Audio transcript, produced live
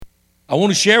I want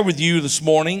to share with you this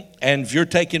morning, and if you're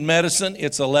taking medicine,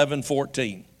 it's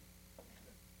 11:14.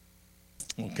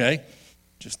 Okay?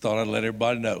 Just thought I'd let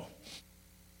everybody know.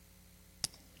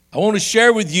 I want to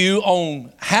share with you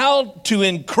on how to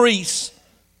increase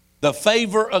the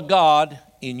favor of God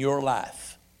in your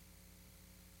life.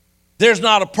 There's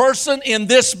not a person in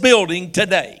this building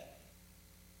today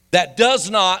that does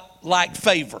not like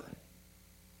favor.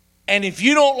 And if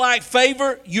you don't like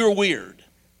favor, you're weird.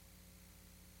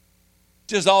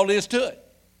 Just all there is to it.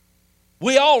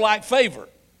 We all like favor.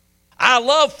 I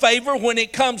love favor when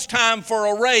it comes time for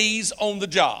a raise on the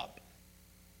job.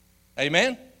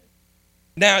 Amen?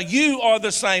 Now, you are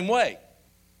the same way.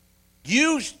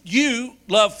 You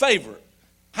love favor.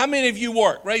 How many of you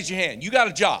work? Raise your hand. You got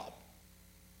a job.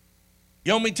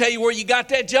 You want me to tell you where you got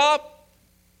that job?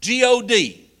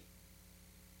 G-O-D.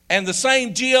 And the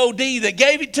same G-O-D that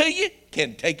gave it to you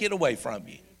can take it away from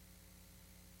you.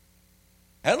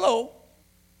 Hello.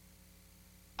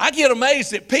 I get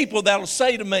amazed at people that'll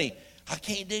say to me, I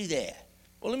can't do that.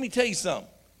 Well, let me tell you something.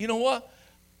 You know what?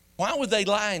 Why would they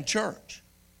lie in church?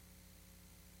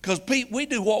 Because we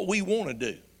do what we want to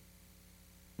do.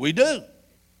 We do.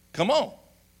 Come on.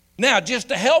 Now, just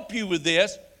to help you with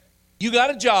this, you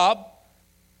got a job,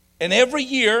 and every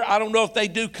year, I don't know if they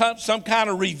do some kind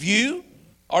of review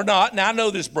or not. Now, I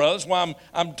know this, brother. That's why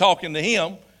I'm talking to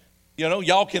him. You know,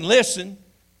 y'all can listen.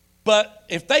 But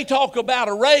if they talk about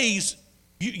a raise,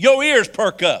 your ears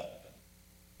perk up.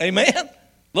 Amen?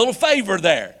 Little favor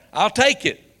there. I'll take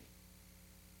it.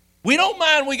 We don't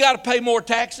mind we got to pay more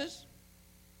taxes.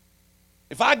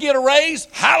 If I get a raise,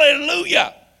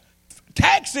 hallelujah.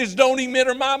 Taxes don't even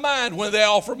enter my mind when they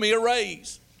offer me a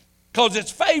raise because it's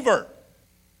favor.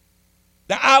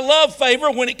 Now, I love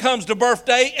favor when it comes to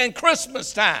birthday and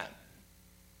Christmas time.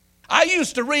 I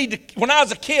used to read, when I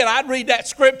was a kid, I'd read that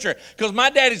scripture because my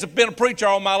daddy's been a preacher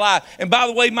all my life. And by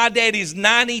the way, my daddy's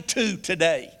 92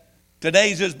 today.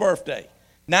 Today's his birthday.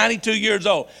 92 years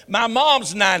old. My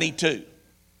mom's 92.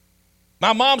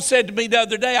 My mom said to me the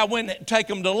other day, I went to take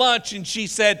them to lunch, and she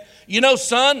said, you know,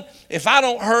 son, if I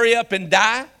don't hurry up and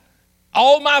die,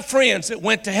 all my friends that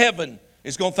went to heaven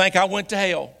is going to think I went to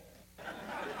hell.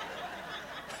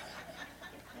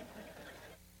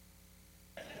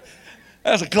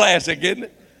 That's a classic, isn't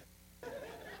it?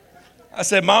 I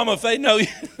said, Mama, if they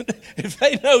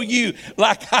know you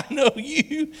like I know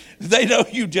you, they know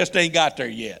you just ain't got there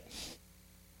yet.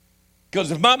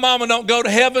 Because if my mama don't go to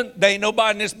heaven, there ain't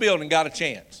nobody in this building got a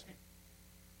chance.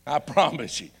 I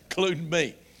promise you, including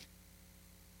me.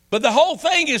 But the whole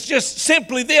thing is just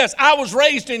simply this. I was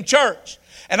raised in church,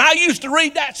 and I used to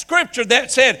read that scripture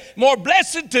that said, more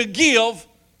blessed to give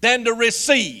than to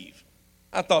receive.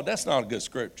 I thought, that's not a good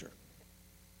scripture.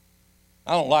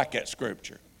 I don't like that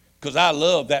scripture because I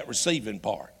love that receiving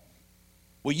part.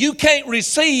 Well, you can't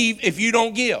receive if you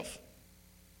don't give.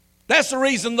 That's the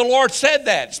reason the Lord said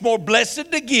that. It's more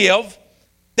blessed to give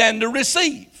than to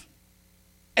receive.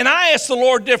 And I asked the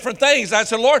Lord different things. I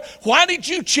said, Lord, why did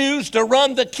you choose to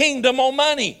run the kingdom on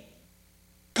money?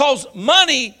 Because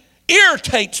money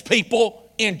irritates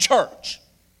people in church.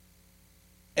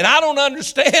 And I don't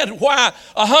understand why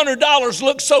 $100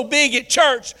 looks so big at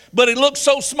church, but it looks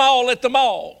so small at the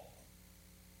mall.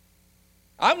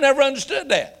 I've never understood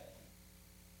that.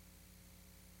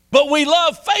 But we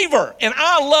love favor, and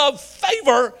I love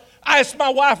favor. I asked my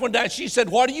wife one day, she said,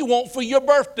 what do you want for your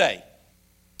birthday? I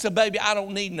said, baby, I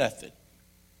don't need nothing.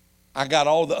 I got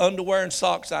all the underwear and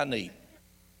socks I need,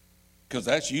 because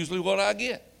that's usually what I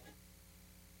get.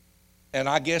 And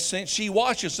I guess since she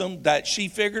washes them, that she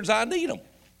figures I need them.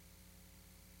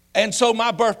 And so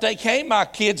my birthday came, my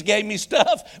kids gave me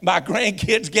stuff, my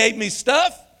grandkids gave me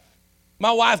stuff,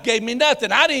 my wife gave me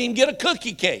nothing. I didn't even get a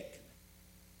cookie cake.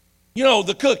 You know,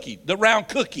 the cookie, the round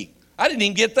cookie. I didn't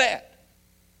even get that.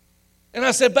 And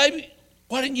I said, baby,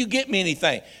 why didn't you get me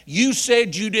anything? You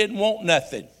said you didn't want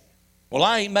nothing. Well,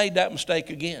 I ain't made that mistake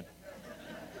again.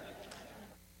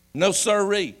 No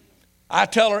sirree. I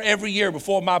tell her every year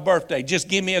before my birthday, just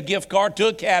give me a gift card to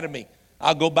Academy.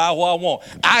 I'll go buy what I want.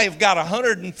 I have got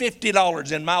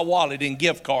 $150 in my wallet in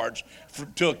gift cards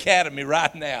to Academy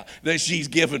right now that she's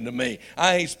given to me.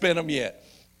 I ain't spent them yet,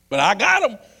 but I got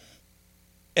them,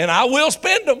 and I will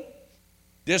spend them.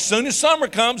 As soon as summer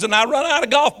comes and I run out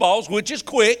of golf balls, which is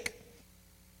quick,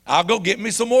 I'll go get me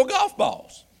some more golf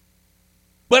balls.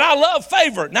 But I love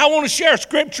favor. Now I want to share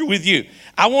scripture with you.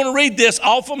 I want to read this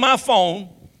off of my phone.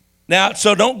 Now,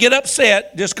 so don't get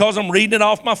upset just because I'm reading it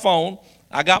off my phone.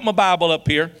 I got my Bible up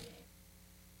here.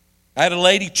 I had a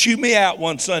lady chew me out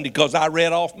one Sunday because I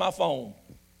read off my phone.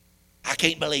 I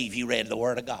can't believe you read the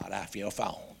Word of God off your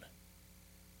phone.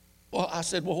 Well, I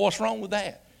said, well, what's wrong with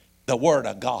that? The Word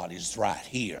of God is right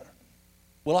here.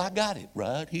 Well, I got it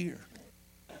right here.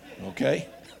 Okay?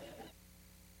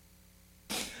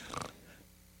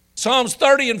 Psalms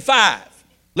 30:5.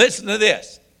 Listen to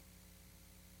this.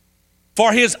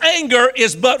 For his anger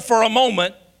is but for a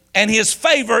moment, and his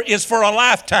favor is for a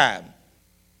lifetime.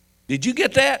 Did you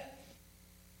get that?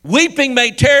 Weeping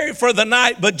may tarry for the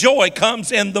night, but joy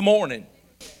comes in the morning.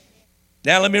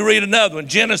 Now let me read another one.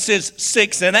 Genesis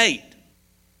 6:8.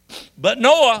 But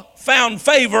Noah found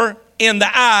favor in the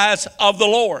eyes of the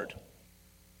Lord.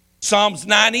 Psalms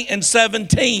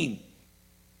 90:17.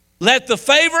 Let the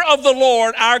favor of the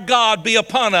Lord our God be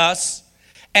upon us,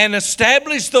 and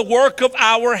establish the work of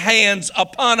our hands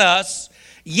upon us.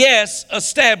 Yes,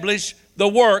 establish the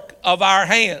work of our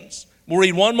hands. We'll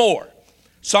read one more.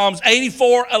 Psalms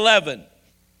 84:11.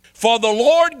 For the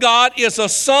Lord God is a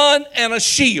sun and a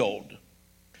shield.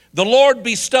 The Lord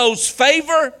bestows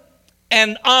favor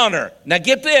and honor. Now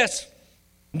get this.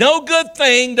 No good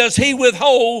thing does he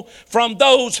withhold from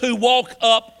those who walk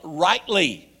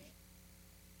uprightly.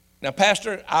 Now,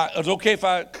 Pastor, is it okay if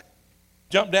I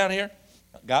jump down here?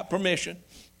 I got permission.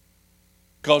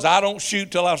 Because I don't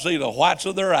shoot till I see the whites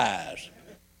of their eyes.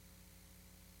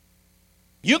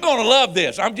 You're going to love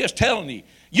this. I'm just telling you.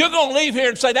 You're going to leave here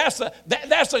and say,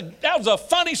 that was a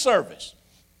funny service.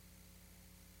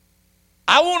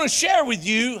 I want to share with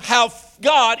you how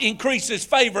God increases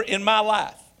favor in my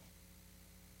life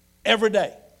every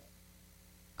day.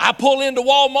 I pull into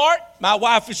Walmart. My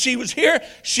wife, if she was here,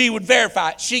 she would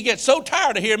verify it. She gets so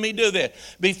tired of hearing me do this.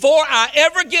 Before I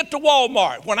ever get to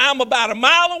Walmart, when I'm about a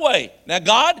mile away, now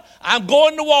God, I'm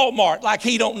going to Walmart, like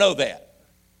he don't know that.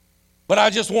 But I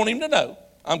just want him to know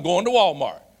I'm going to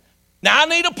Walmart. Now I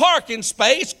need a parking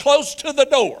space close to the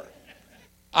door.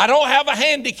 I don't have a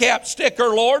handicap sticker,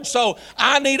 Lord, so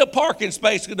I need a parking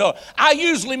space at the door. I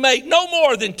usually make no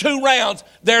more than 2 rounds.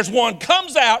 There's one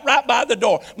comes out right by the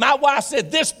door. My wife said,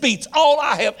 this beats all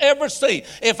I have ever seen.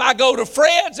 If I go to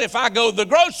Fred's, if I go to the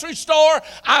grocery store,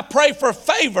 I pray for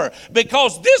favor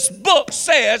because this book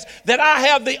says that I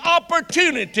have the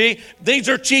opportunity. These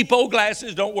are cheap old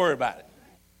glasses. Don't worry about it.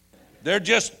 They're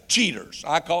just cheaters.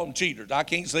 I call them cheaters. I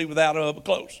can't see without them up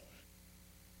close.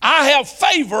 I have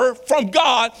favor from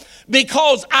God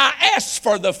because I ask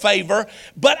for the favor,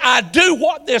 but I do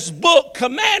what this book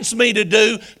commands me to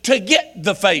do to get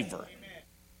the favor.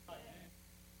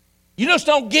 You just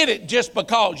don't get it just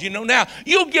because, Now,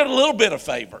 you'll get a little bit of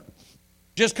favor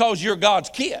just because you're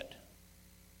God's kid.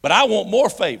 But I want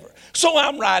more favor. So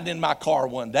I'm riding in my car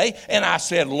one day, and I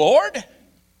said, Lord,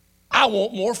 I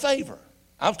want more favor.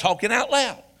 I was talking out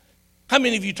loud. How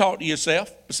many of you talk to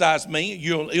yourself besides me?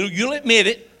 You'll admit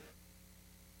it.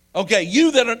 Okay,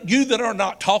 you that are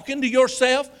not talking to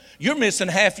yourself, you're missing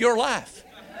half your life.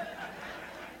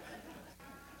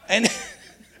 And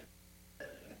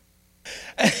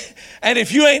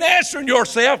if you ain't answering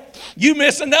yourself, you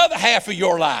miss another half of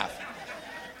your life.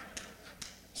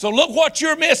 So look what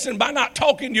you're missing by not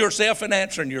talking to yourself and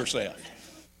answering yourself.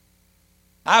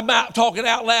 I'm out talking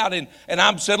out loud, and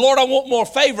I said, Lord, I want more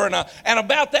favor. And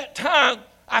about that time,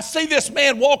 I see this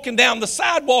man walking down the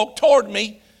sidewalk toward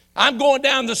me. I'm going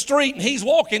down the street, and he's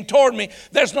walking toward me.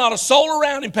 There's not a soul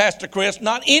around him, Pastor Chris,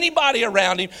 not anybody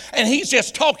around him, and he's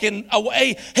just talking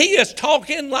away. He is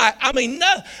talking like,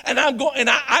 no. And I'm going, and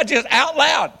I just out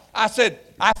loud, I said,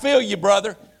 I feel you,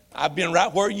 brother. I've been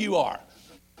right where you are.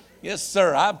 Yes,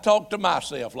 sir. I've talked to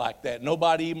myself like that.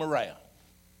 Nobody even around.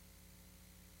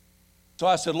 So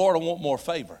I said, Lord, I want more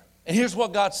favor. And here's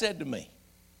what God said to me.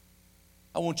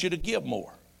 I want you to give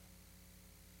more.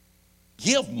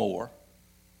 Give more?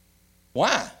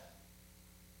 Why?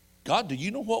 God, do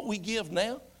you know what we give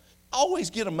now? I always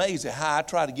get amazed at how I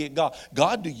try to get God.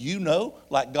 God, do you know?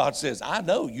 Like God says, I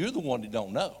know. You're the one that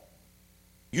don't know.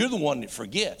 You're the one that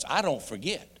forgets. I don't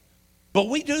forget. But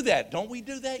we do that. Don't we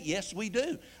do that? Yes, we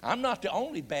do. I'm not the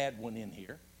only bad one in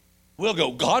here. We'll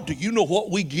go, God, do you know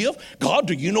what we give? God,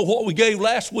 do you know what we gave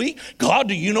last week? God,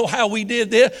 do you know how we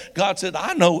did this? God said,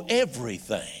 I know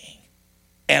everything.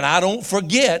 And I don't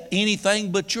forget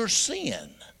anything but your sin.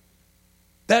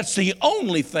 That's the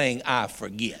only thing I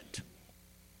forget.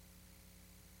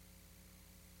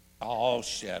 Oh,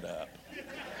 shut up.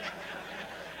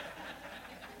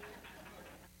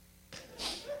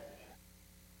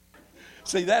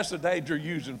 See, that's the danger of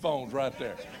using phones right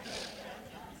there.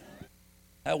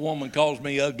 That woman calls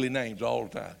me ugly names all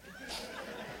the time.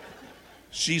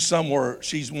 She's somewhere,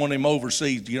 she's one of them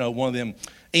overseas, one of them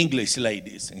English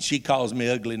ladies, and she calls me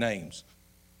ugly names.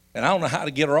 And I don't know how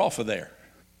to get her off of there.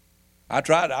 I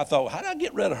tried. I thought, how did I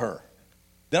get rid of her?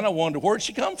 Then I wondered, where'd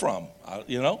she come from?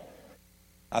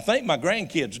 I think my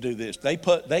grandkids do this. They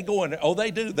go in there. Oh,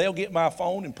 they do. They'll get my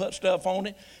phone and put stuff on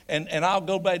it, and I'll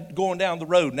go back going down the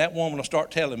road, and that woman will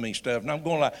start telling me stuff, and I'm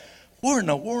going like, where in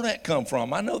the world did that come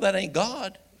from? I know that ain't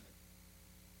God.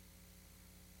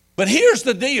 But here's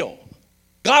the deal.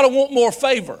 God will want more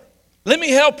favor. Let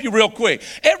me help you real quick.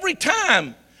 Every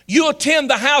time you attend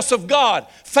the house of God,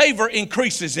 favor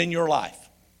increases in your life.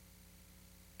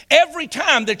 Every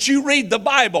time that you read the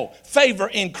Bible, favor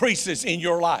increases in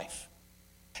your life.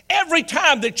 Every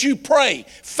time that you pray,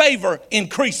 favor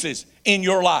increases in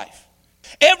your life.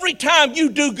 Every time you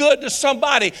do good to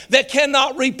somebody that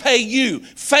cannot repay you,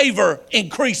 favor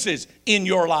increases in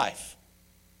your life.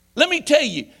 Let me tell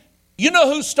you, you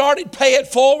know who started Pay It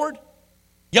Forward?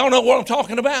 Y'all know what I'm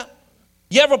talking about?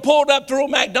 You ever pulled up through a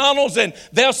McDonald's and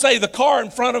they'll say the car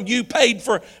in front of you paid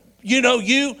for,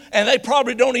 you, and they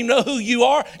probably don't even know who you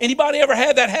are? Anybody ever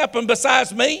had that happen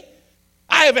besides me?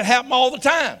 I have it happen all the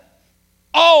time.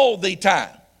 All the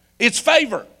time. It's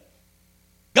favor.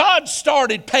 God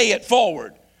started Pay It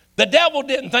Forward. The devil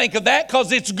didn't think of that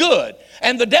because it's good.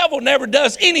 And the devil never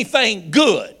does anything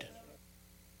good.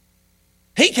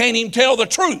 He can't even tell the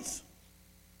truth.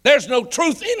 There's no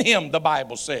truth in him, the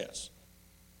Bible says.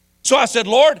 So I said,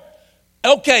 Lord,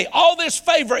 okay, all this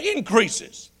favor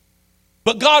increases.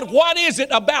 But God, what is it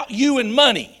about you and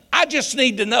money? I just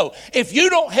need to know. If you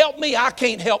don't help me, I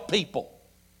can't help people.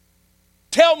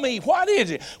 Tell me, what is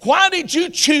it? Why did you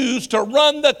choose to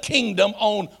run the kingdom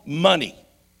on money?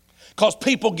 Because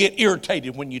people get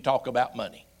irritated when you talk about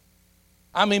money.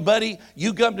 I mean, buddy,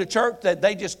 you come to church, that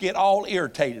they just get all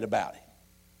irritated about it.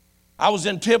 I was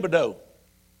in Thibodaux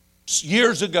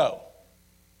years ago.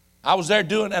 I was there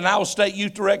and I was state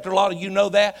youth director. A lot of you know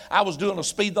that. I was doing a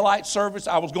Speed the Light service.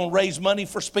 I was going to raise money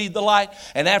for Speed the Light.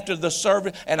 And after the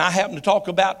service, and I happened to talk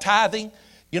about tithing.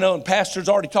 And pastors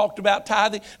already talked about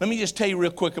tithing. Let me just tell you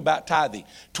real quick about tithing.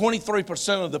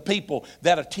 23% of the people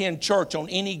that attend church on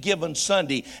any given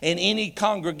Sunday, in any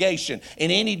congregation, in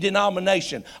any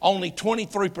denomination, only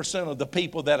 23% of the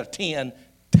people that attend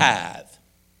tithe.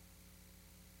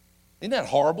 Isn't that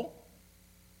horrible?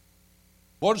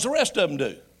 What does the rest of them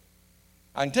do?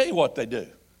 I can tell you what they do. I'm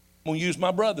going to use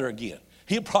my brother again.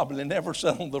 He'll probably never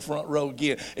sit on the front row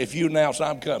again if you announce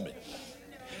I'm coming.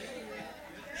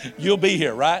 You'll be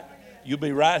here, right? You'll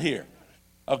be right here.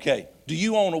 Okay, do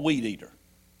you own a weed eater?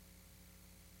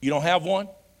 You don't have one?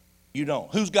 You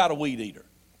don't. Who's got a weed eater?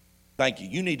 Thank you.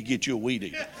 You need to get you a weed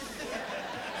eater.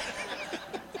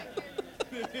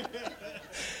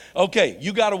 Okay,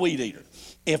 you got a weed eater.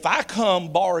 If I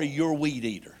come borrow your weed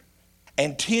eater,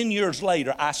 and 10 years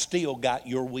later I still got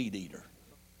your weed eater,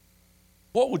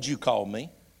 what would you call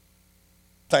me?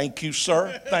 Thank you,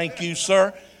 sir. Thank you,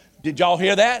 sir. Did y'all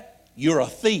hear that? You're a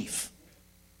thief.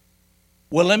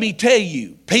 Well, let me tell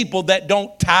you, people that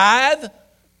don't tithe,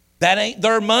 that ain't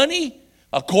their money.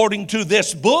 According to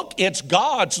this book, it's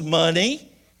God's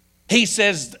money. He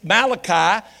says,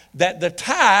 Malachi, that the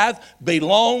tithe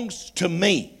belongs to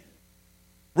me.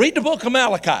 Read the book of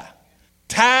Malachi.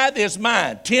 Tithe is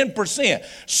mine, 10%.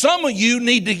 Some of you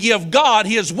need to give God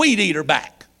his weed eater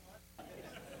back.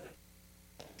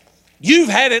 You've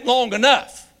had it long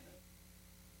enough.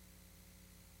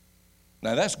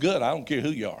 Now that's good. I don't care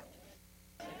who you are.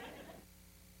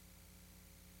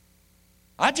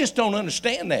 I just don't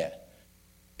understand that.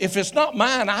 If it's not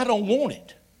mine, I don't want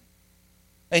it.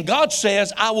 And God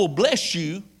says, I will bless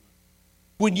you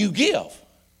when you give.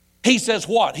 He says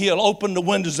what? He'll open the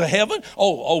windows of heaven.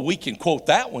 Oh, we can quote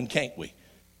that one, can't we?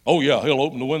 Oh yeah, he'll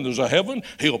open the windows of heaven.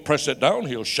 He'll press it down.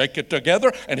 He'll shake it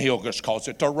together and he'll just cause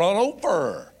it to run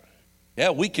over. Yeah,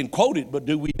 we can quote it, but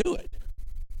do we do it?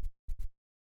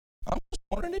 I'm just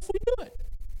wondering if we do it.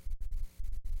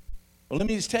 Well, let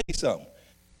me just tell you something.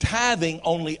 Tithing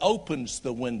only opens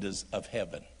the windows of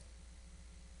heaven.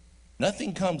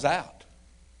 Nothing comes out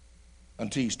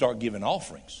until you start giving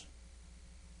offerings.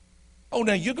 Oh,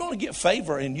 now you're going to get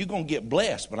favor and you're going to get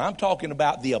blessed, but I'm talking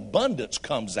about the abundance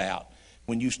comes out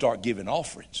when you start giving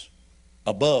offerings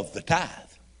above the tithe.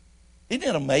 Isn't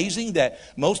it amazing that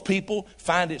most people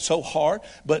find it so hard?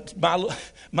 But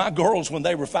my girls, when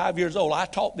they were 5 years old, I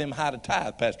taught them how to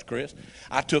tithe, Pastor Chris.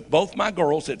 I took both my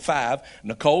girls at 5.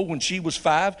 Nicole, when she was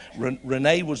 5,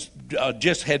 Renee was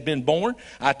just had been born.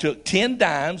 I took 10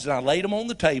 dimes and I laid them on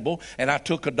the table, and I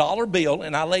took a dollar bill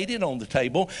and I laid it on the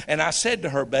table, and I said to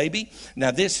her, baby,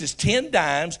 now this is 10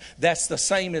 dimes. That's the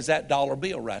same as that dollar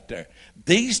bill right there.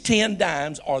 These 10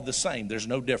 dimes are the same. There's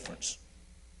no difference.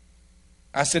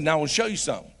 I said, now I want to show you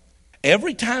something.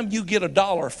 Every time you get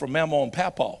 $1 from Mama and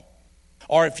Papa,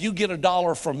 or if you get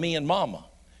 $1 from me and Mama,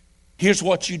 here's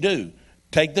what you do.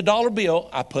 Take the dollar bill,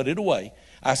 I put it away.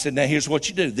 I said, now here's what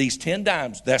you do. These 10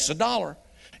 dimes, that's $1.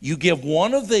 You give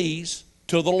one of these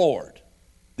to the Lord,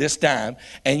 this dime,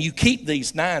 and you keep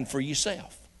these 9 for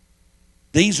yourself.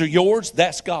 These are yours,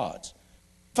 that's God's.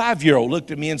 5-year-old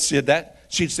looked at me and said that.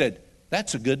 She said,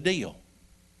 that's a good deal.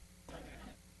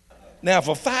 Now, if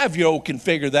a 5-year-old can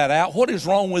figure that out, what is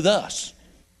wrong with us?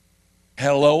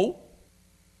 Hello?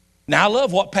 Now, I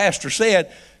love what Pastor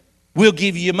said. We'll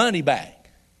give you your money back.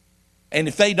 And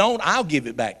if they don't, I'll give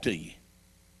it back to you.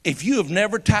 If you have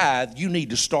never tithed, you need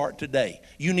to start today.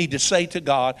 You need to say to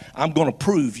God, I'm going to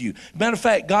prove you. Matter of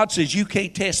fact, God says you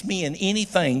can't test me in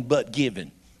anything but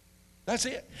giving. That's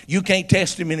it. You can't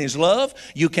test him in his love.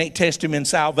 You can't test him in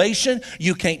salvation.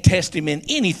 You can't test him in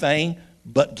anything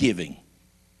but giving.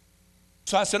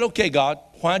 So I said, okay, God,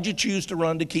 why'd you choose to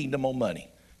run the kingdom on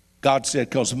money? God said,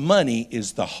 because money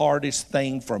is the hardest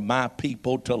thing for my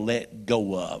people to let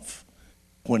go of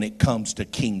when it comes to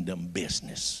kingdom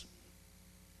business.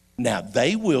 Now,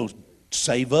 they will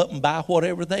save up and buy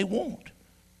whatever they want,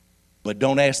 but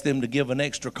don't ask them to give an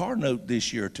extra car note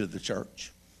this year to the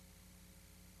church.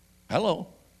 Hello.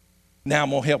 Now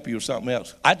I'm going to help you with something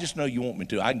else. I just know you want me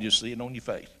to. I can just see it on your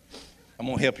face. I'm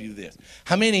going to help you with this.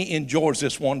 How many enjoys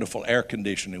this wonderful air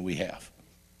conditioning we have?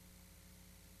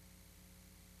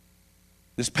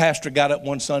 This pastor got up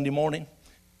one Sunday morning.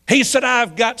 He said,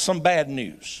 I've got some bad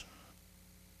news.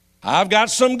 I've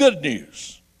got some good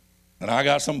news. And I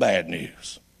got some bad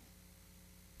news.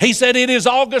 He said, it is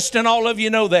August and all of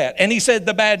you know that. And he said,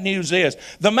 the bad news is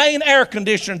the main air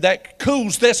conditioner that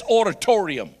cools this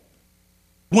auditorium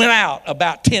went out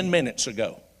about 10 minutes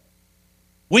ago.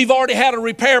 We've already had a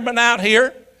repairman out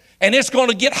here, and it's going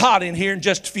to get hot in here in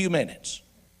just a few minutes.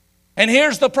 And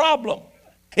here's the problem.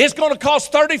 It's going to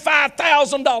cost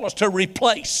 $35,000 to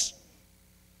replace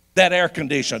that air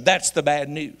conditioner. That's the bad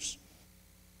news.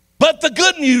 But the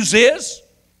good news is,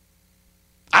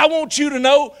 I want you to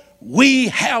know we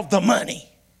have the money.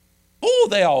 Oh,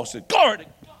 they all said, glory to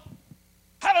God.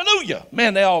 Hallelujah.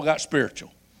 Man, they all got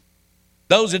spiritual.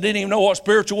 Those that didn't even know what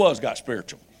spiritual was got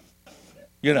spiritual.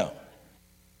 You know.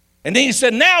 And then he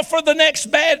said, now for the next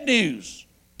bad news.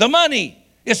 The money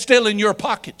is still in your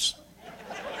pockets.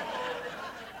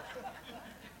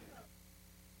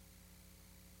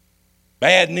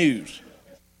 Bad news.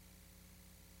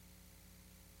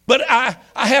 But I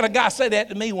had a guy say that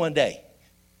to me one day.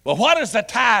 Well, what does the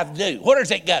tithe do? Where does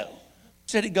it go?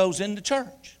 He said it goes into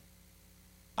church.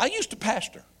 I used to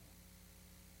pastor.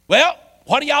 Well,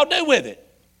 what do y'all do with it?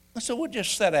 I said, we'll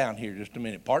just sit down here just a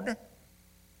minute, partner.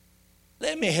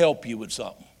 Let me help you with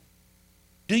something.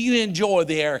 Do you enjoy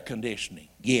the air conditioning?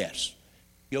 Yes.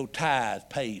 Your tithe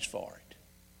pays for it.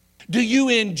 Do you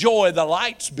enjoy the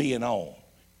lights being on?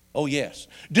 Oh, yes.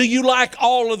 Do you like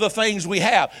all of the things we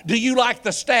have? Do you like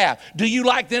the staff? Do you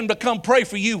like them to come pray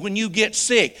for you when you get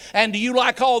sick? And do you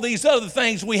like all these other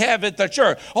things we have at the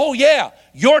church? Oh, yeah.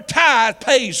 Your tithe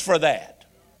pays for that.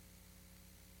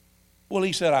 Well,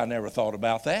 he said, I never thought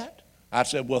about that. I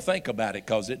said, well, think about it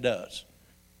because it does.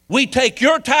 We take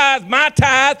your tithe, my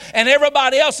tithe, and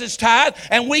everybody else's tithe,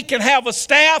 and we can have a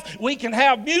staff, we can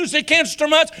have music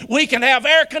instruments, we can have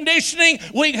air conditioning,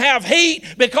 we can have heat,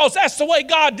 because that's the way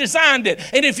God designed it.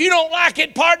 And if you don't like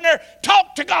it, partner,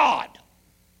 talk to God.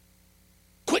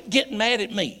 Quit getting mad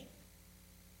at me.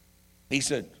 He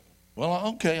said, well,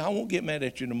 okay, I won't get mad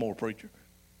at you no more, preacher.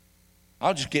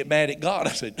 I'll just get mad at God.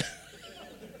 I said,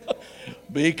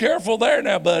 be careful there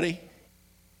now, buddy.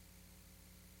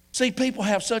 See, people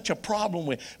have such a problem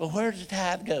with, well, where does the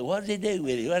tithe go? What does he do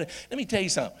with it? Let me tell you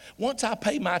something. Once I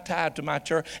pay my tithe to my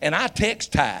church, and I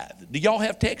text tithe. Do y'all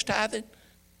have text tithing?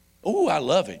 Oh, I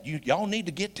love it. Y'all need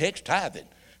to get text tithing.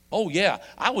 Oh, yeah.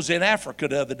 I was in Africa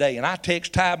the other day, and I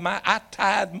text my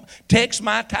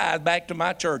tithe back to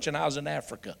my church, and I was in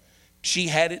Africa. She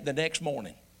had it the next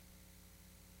morning.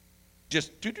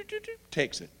 Just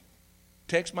text it.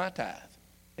 Text my tithe.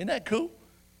 Isn't that cool?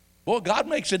 Boy, God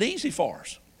makes it easy for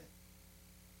us.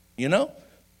 You know,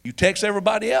 you text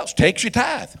everybody else, text your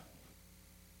tithe.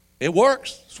 It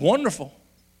works. It's wonderful.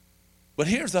 But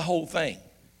here's the whole thing.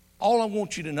 All I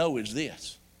want you to know is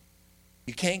this.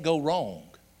 You can't go wrong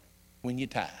when you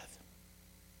tithe.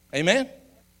 Amen?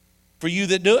 For you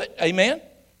that do it, amen?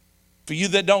 For you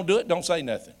that don't do it, don't say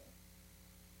nothing.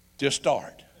 Just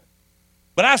start.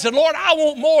 But I said, Lord, I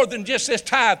want more than just this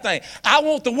tithe thing. I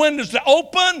want the windows to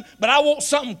open, but I want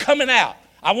something coming out.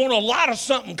 I want a lot of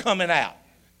something coming out.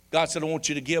 God said, I want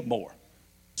you to give more. I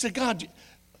said, God,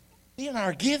 in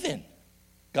our giving.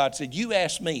 God said, you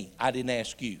asked me, I didn't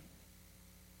ask you.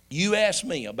 You asked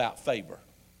me about favor.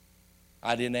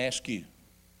 I didn't ask you.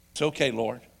 It's okay,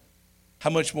 Lord. How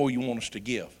much more you want us to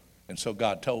give? And so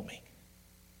God told me.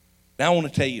 Now I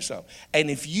want to tell you something. And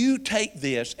if you take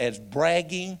this as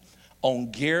bragging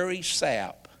on Gary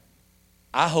Sapp,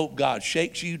 I hope God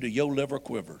shakes you to your liver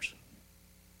quivers.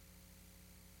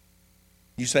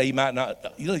 You say you might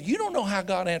not. You don't know how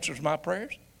God answers my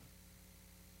prayers.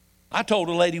 I told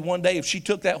a lady one day if she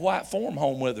took that white form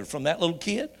home with her from that little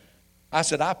kid, I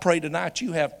said, I pray tonight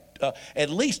you have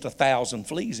at least 1,000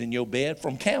 fleas in your bed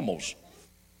from camels.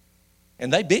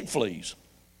 And they big fleas.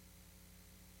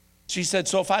 She said,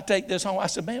 so if I take this home, I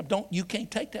said, ma'am, you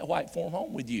can't take that white form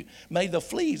home with you. May the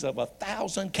fleas of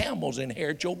 1,000 camels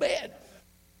inherit your bed.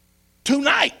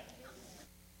 Tonight.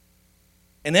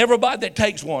 And everybody that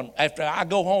takes one, after I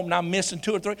go home and I'm missing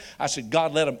 2 or 3, I said,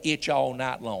 God, let them itch all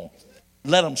night long.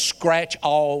 Let them scratch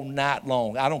all night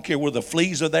long. I don't care whether the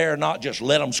fleas are there or not, just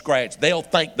let them scratch. They'll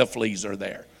think the fleas are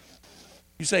there.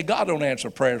 You say, God don't answer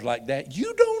prayers like that.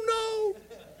 You don't know.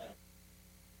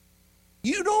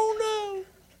 You don't know.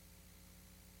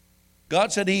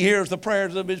 God said he hears the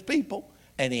prayers of his people,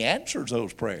 and he answers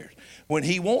those prayers when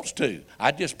he wants to.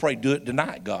 I just pray, do it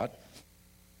tonight, God.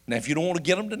 Now, if you don't want to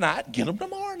get them tonight, get them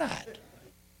tomorrow night.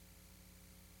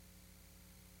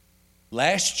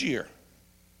 Last year,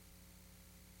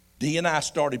 Dee and I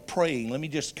started praying. Let me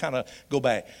just kind of go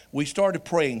back. We started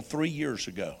praying 3 years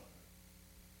ago.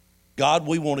 God,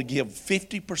 we want to give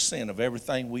 50% of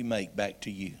everything we make back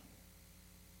to you.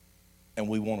 And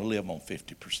we want to live on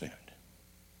 50%.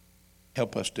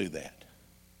 Help us do that.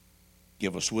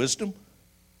 Give us wisdom.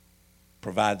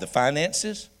 Provide the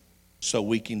finances so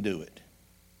we can do it.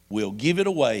 We'll give it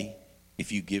away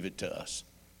if you give it to us.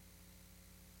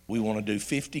 We want to do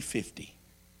 50-50.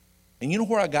 And you know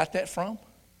where I got that from?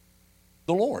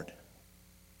 The Lord.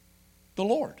 The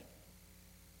Lord.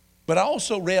 But I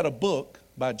also read a book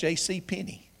by J.C.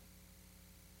 Penney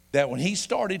that when he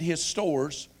started his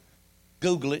stores,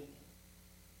 Google it.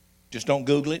 Just don't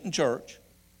Google it in church.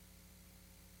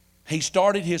 He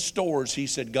started his stores. He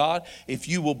said, God, if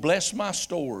you will bless my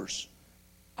stores,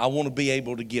 I want to be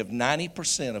able to give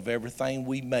 90% of everything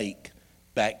we make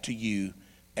back to you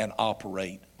and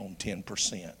operate on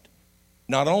 10%.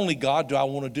 Not only, God, do I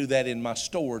want to do that in my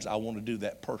stores, I want to do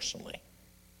that personally.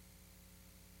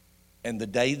 And the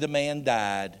day the man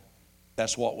died,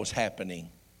 that's what was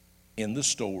happening in the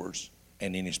stores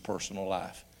and in his personal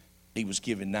life. He was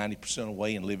giving 90%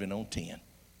 away and living on 10.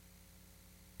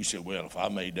 You said, well, if I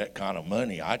made that kind of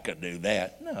money, I could do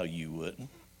that. No, you wouldn't.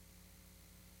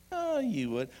 No, you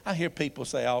would. I hear people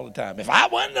say all the time, if I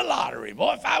win the lottery,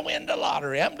 boy, if I win the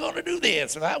lottery, I'm going to do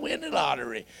this. If I win the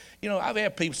lottery. You know, I've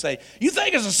had people say, you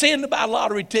think it's a sin to buy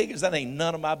lottery tickets? That ain't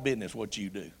none of my business what you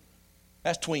do.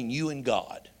 That's between you and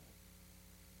God.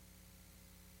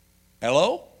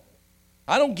 Hello?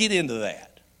 I don't get into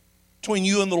that. Between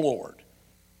you and the Lord.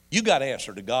 You got to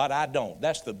answer to God. I don't.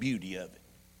 That's the beauty of it.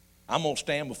 I'm going to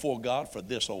stand before God for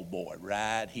this old boy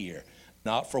right here.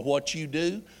 Not for what you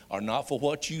do, or not for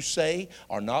what you say,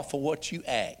 or not for what you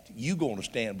act. You're going to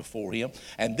stand before him.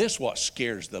 And this is what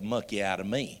scares the monkey out of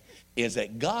me, is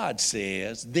that God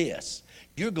says this: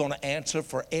 you're going to answer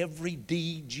for every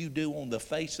deed you do on the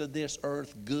face of this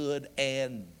earth, good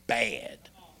and bad.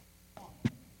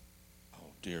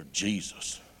 Oh, dear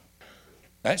Jesus.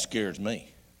 That scares me.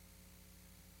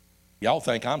 Y'all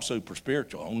think I'm super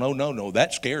spiritual. Oh, no.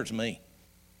 That scares me.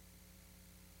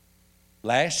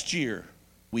 Last year,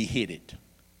 we hit it.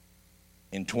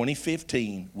 In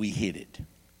 2015, we hit it.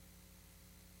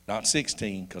 Not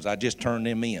 16, because I just turned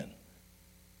them in.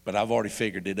 But I've already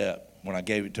figured it up when I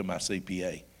gave it to my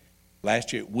CPA.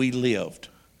 Last year, we lived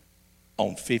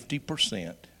on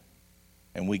 50%,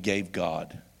 and we gave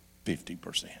God 50%.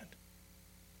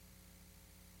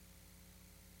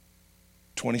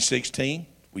 2016,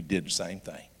 we did the same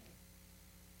thing.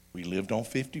 We lived on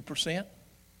 50%,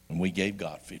 and we gave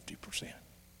God 50%.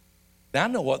 Now, I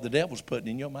know what the devil's putting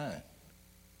in your mind.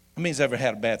 How many's ever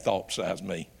had a bad thought besides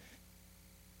me?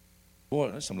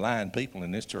 Boy, there's some lying people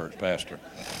in this church, Pastor.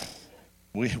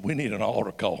 We need an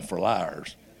altar call for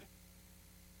liars.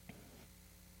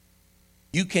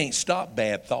 You can't stop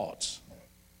bad thoughts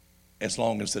as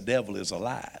long as the devil is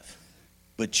alive.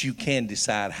 But you can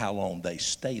decide how long they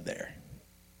stay there.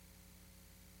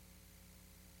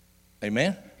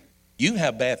 Amen? You can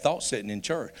have bad thoughts sitting in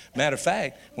church. Matter of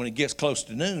fact, when it gets close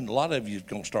to noon, a lot of you are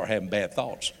going to start having bad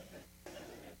thoughts.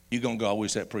 You're going to go, I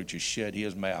wish that preacher shut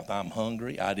his mouth. I'm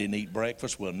hungry. I didn't eat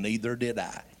breakfast. Well, neither did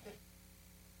I.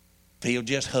 If he'll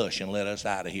just hush and let us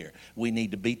out of here. We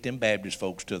need to beat them Baptist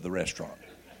folks to the restaurant.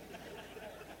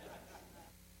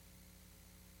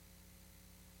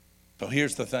 So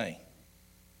here's the thing.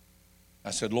 I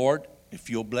said, Lord, if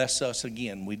you'll bless us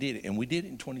again, we did it. And we did it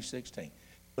in 2016.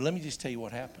 But let me just tell you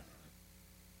what happened.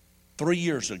 3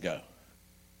 years ago,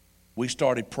 we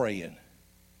started praying,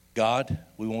 God,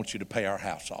 we want you to pay our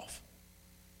house off.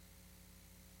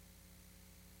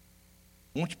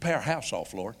 I want you to pay our house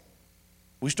off, Lord.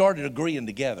 We started agreeing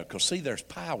together because, see, there's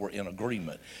power in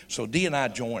agreement. So Dee and I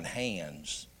joined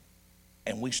hands,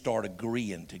 and we start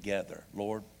agreeing together.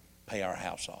 Lord, pay our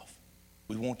house off.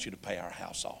 We want you to pay our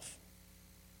house off.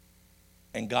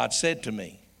 And God said to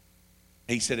me,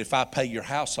 he said, if I pay your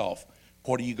house off,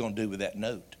 what are you going to do with that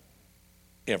note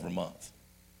every month?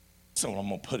 So I'm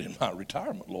going to put it in my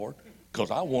retirement, Lord,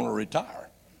 because I want to retire.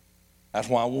 That's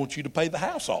why I want you to pay the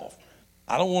house off.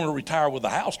 I don't want to retire with a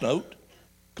house note,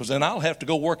 because then I'll have to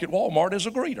go work at Walmart as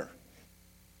a greeter.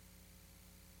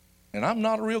 And I'm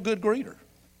not a real good greeter.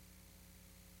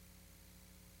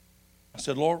 I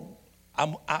said, Lord,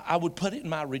 I would put it in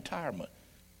my retirement.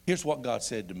 Here's what God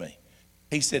said to me.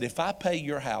 He said, if I pay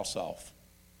your house off,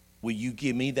 will you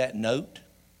give me that note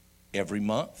every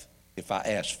month if I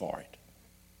ask for it?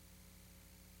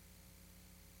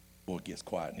 Boy, it gets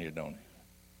quiet in here, don't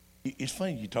it? It's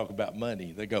funny you talk about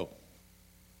money. They go,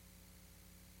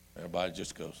 everybody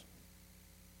just goes,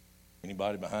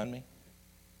 anybody behind me?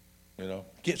 You know,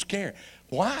 get scared.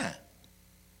 Why?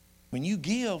 When you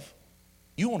give,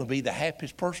 you want to be the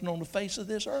happiest person on the face of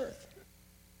this earth,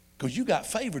 because you got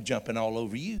favor jumping all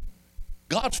over you.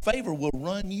 God's favor will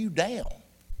run you down.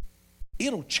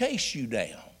 It'll chase you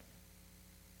down.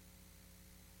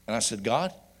 And I said,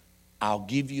 God, I'll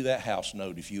give you that house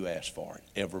note if you ask for it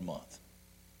every month.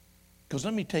 Because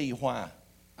let me tell you why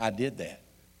I did that.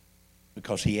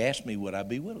 Because he asked me, would I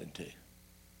be willing to? I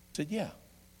said, yeah.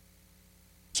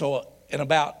 So in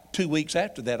about 2 weeks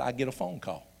after that, I get a phone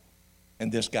call.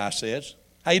 And this guy says,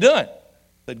 how you doing? I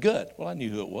said, good. Well, I knew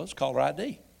who it was. Caller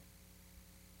ID.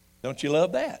 Don't you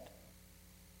love that?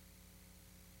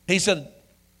 He said,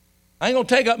 I ain't going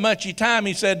to take up much of your time.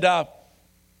 He said,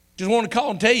 just want to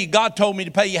call and tell you God told me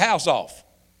to pay your house off.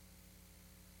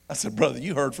 I said, brother,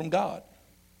 you heard from God.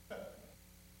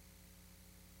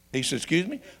 He said, excuse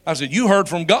me? I said, you heard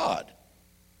from God.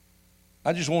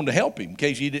 I just wanted to help him in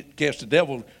case the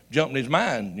devil jumped in his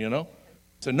mind, you know.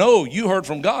 I said, no, you heard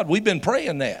from God. We've been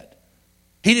praying that.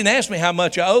 He didn't ask me how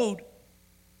much I owed.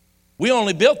 We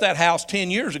only built that house 10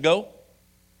 years ago.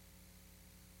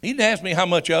 He didn't ask me how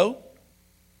much I owed.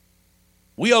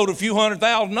 We owed a few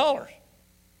 $100,000.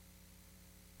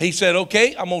 He said,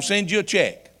 okay, I'm going to send you a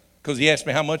check, because he asked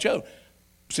me how much I owed.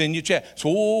 Send you a check. So,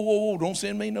 whoa, don't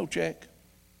send me no check.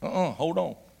 Hold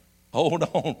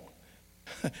on.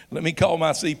 Let me call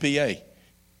my CPA.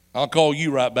 I'll call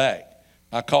you right back.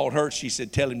 I called her. She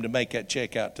said, tell him to make that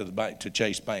check out to the bank, to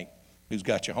Chase Bank, who's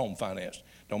got your home financed.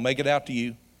 Don't make it out to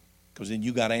you, because then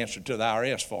you got to answer to the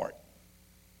IRS for it.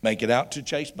 Make it out to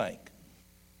Chase Bank.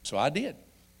 So I did.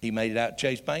 He made it out to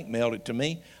Chase Bank, mailed it to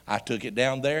me. I took it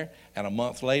down there, and a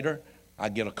month later, I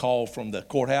get a call from the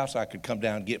courthouse. I could come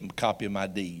down and get a copy of my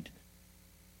deed.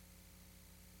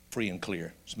 Free and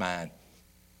clear. It's mine.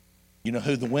 You know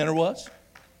who the winner was?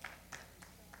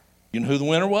 You know who the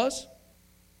winner was?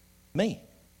 Me.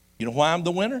 You know why I'm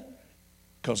the winner?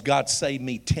 Because God saved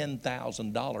me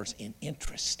 $10,000 in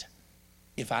interest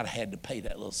if I'd had to pay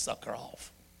that little sucker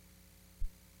off.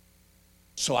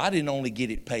 So I didn't only get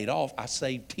it paid off, I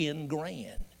saved 10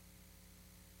 grand.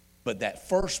 But that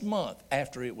first month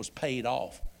after it was paid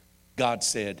off, God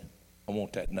said, I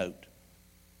want that note.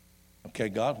 Okay,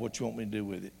 God, what you want me to do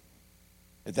with it?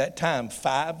 At that time,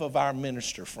 5 of our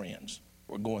minister friends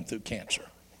were going through cancer.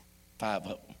 5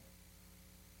 of them.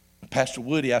 Pastor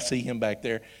Woody, I see him back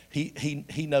there.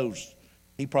 He knows,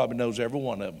 he probably knows every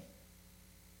one of them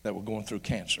that were going through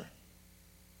cancer.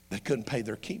 They couldn't pay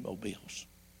their chemo bills.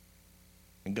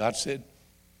 And God said,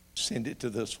 send it to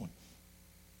this one.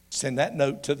 Send that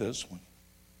note to this one.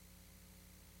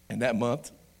 And that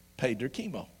month, paid their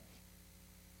chemo.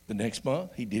 The next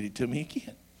month, he did it to me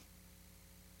again.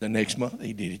 The next month,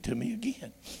 he did it to me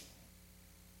again.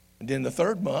 And then the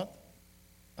third month,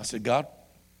 I said, God,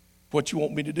 what you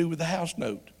want me to do with the house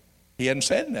note? He hadn't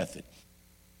said nothing.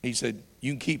 He said,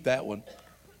 you can keep that one.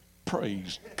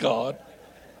 Praise God.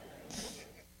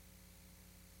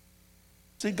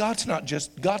 See, God's not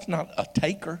a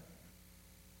taker.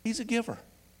 He's a giver.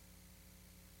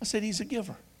 I said, he's a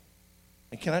giver.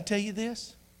 And can I tell you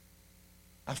this?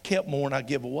 I've kept more than I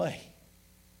give away.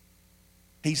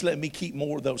 He's let me keep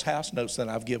more of those house notes than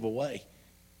I've given away.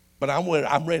 But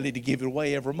I'm ready to give it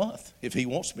away every month if he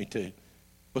wants me to.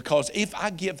 Because if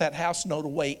I give that house note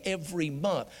away every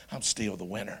month, I'm still the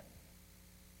winner.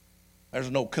 There's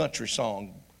no country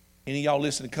song. Any of y'all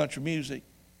listen to country music?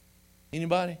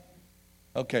 Anybody?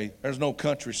 Okay, there's no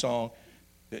country song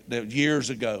that years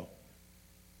ago.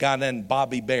 A guy named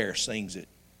Bobby Bear sings it.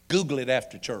 Google it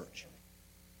after church.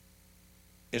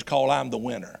 It's called I'm the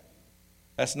Winner.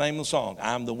 That's the name of the song,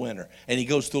 I'm the Winner. And he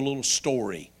goes through a little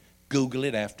story. Google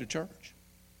it after church.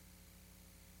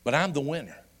 But I'm the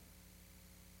winner.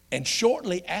 And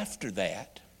shortly after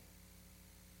that,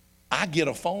 I get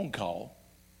a phone call.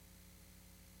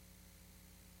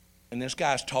 And this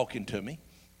guy's talking to me.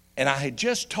 And I had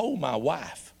just told my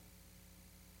wife,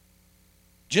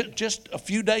 just a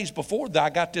few days before that, I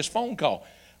got this phone call.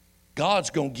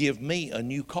 God's going to give me a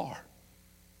new car.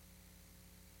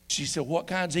 She said, what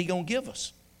kind's he going to give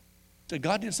us? I said,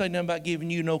 God didn't say nothing about giving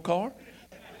you no car.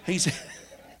 He said,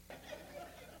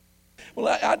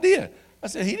 well, I did. I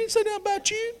said, he didn't say nothing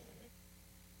about you.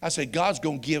 I said, God's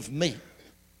going to give me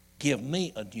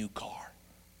a new car.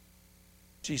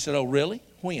 She said, oh, really?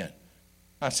 When?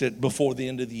 I said, before the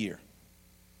end of the year.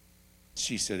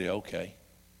 She said, yeah, okay.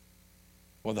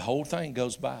 Well, the whole thing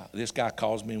goes by. This guy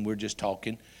calls me and we're just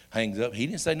talking, hangs up. He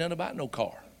didn't say nothing about no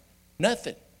car.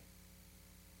 Nothing.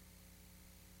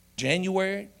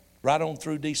 January, right on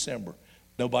through December,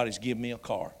 nobody's given me a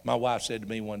car. My wife said to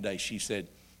me one day, she said,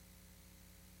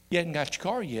 you haven't got your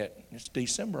car yet. It's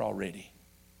December already.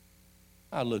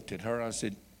 I looked at her and I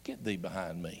said, get thee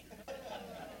behind me.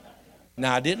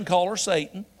 Now, I didn't call her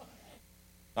Satan.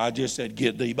 I just said,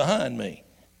 get thee behind me.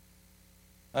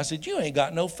 I said, you ain't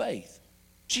got no faith.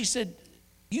 She said,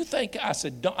 you think? I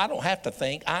said, I don't have to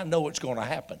think. I know it's going to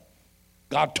happen.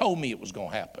 God told me it was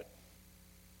going to happen.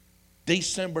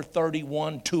 December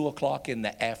 31, 2 o'clock in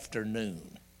the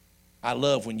afternoon. I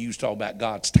love when you talk about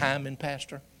God's timing,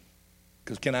 Pastor.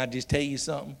 Because can I just tell you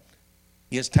something?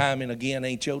 His timing, again,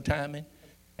 ain't your timing.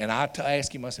 And I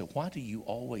asked him, I said, why do you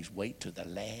always wait to the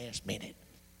last minute?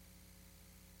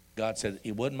 God said,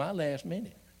 it wasn't my last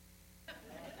minute.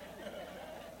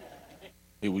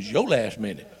 It was your last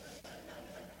minute.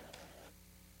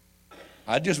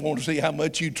 I just want to see how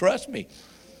much you trust me.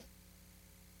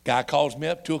 Guy calls me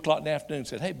up 2 o'clock in the afternoon and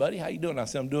said, hey, buddy, how you doing? I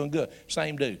said, I'm doing good.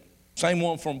 Same dude. Same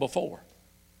one from before.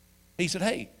 He said,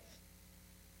 hey,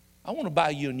 I want to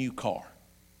buy you a new car.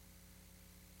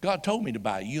 God told me to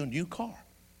buy you a new car.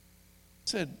 I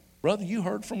said, brother, you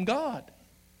heard from God.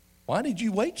 Why did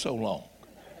you wait so long?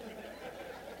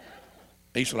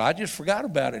 He said, I just forgot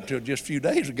about it until just a few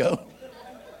days ago.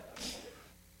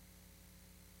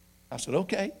 I said,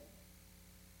 okay.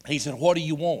 He said, what do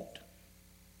you want?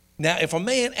 Now, if a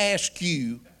man asks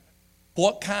you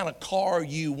what kind of car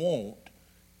you want,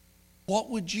 what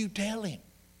would you tell him?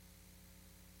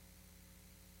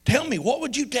 Tell me, what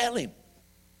would you tell him?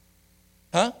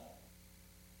 Huh?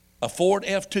 A Ford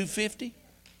F-250?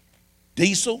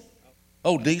 Diesel?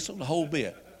 Oh, diesel, the whole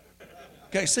bit.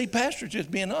 Okay, see, Pastor's just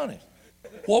being honest.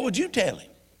 What would you tell him?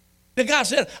 The guy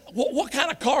said, what kind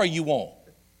of car you want?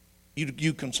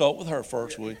 You consult with her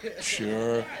first, would you?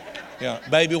 Sure. Yeah,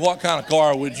 baby, what kind of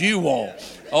car would you want?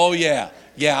 Oh, yeah.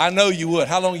 Yeah, I know you would.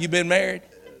 How long you been married?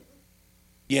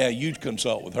 Yeah, you'd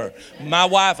consult with her. My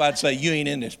wife, I'd say, you ain't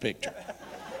in this picture.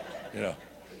 You know.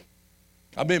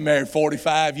 I've been married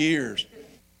 45 years.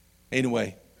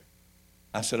 Anyway,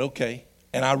 I said, okay.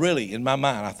 And I really, in my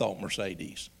mind, I thought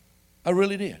Mercedes. I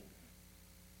really did.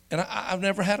 And I've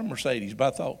never had a Mercedes,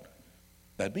 but I thought,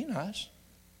 that'd be nice.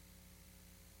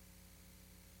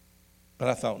 But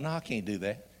I thought, no, I can't do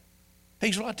that.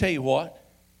 He said, well, I'll tell you what.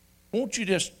 Won't you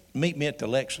just meet me at the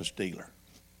Lexus dealer?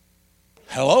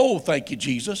 Hello, thank you,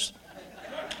 Jesus.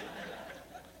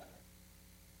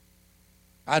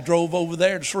 I drove over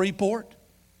there to Shreveport,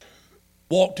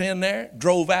 walked in there,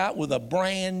 drove out with a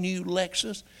brand new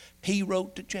Lexus. He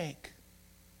wrote the check.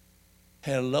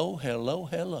 Hello, hello,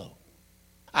 hello.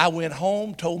 I went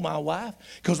home, told my wife,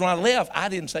 because when I left, I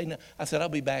didn't say nothing. I said, I'll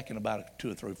be back in about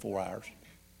 2 or 3 or 4 hours.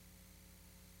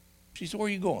 She said, where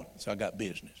are you going? I said, I got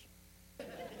business.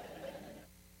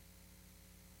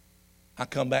 I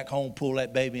come back home, pull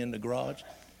that baby in the garage.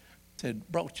 Said,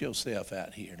 brought yourself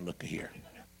out here and look here.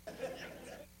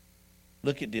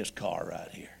 Look at this car right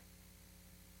here.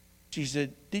 She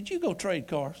said, did you go trade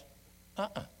cars?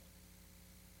 Uh-uh.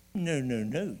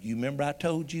 No. You remember I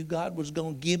told you God was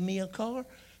going to give me a car?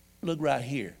 Look right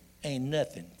here. Ain't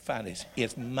nothing. Find this.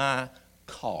 It's my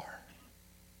car.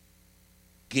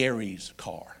 Gary's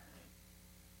car.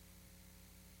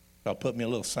 So I put me a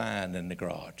little sign in the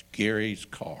garage. Gary's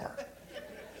car.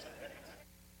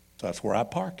 So that's where I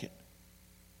park it.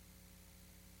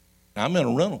 Now, I'm in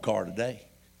a rental car today.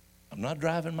 I'm not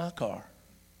driving my car.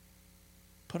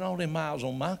 Put all them miles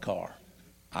on my car.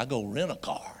 I go rent a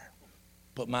car.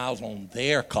 Put miles on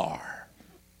their car.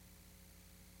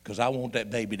 Because I want that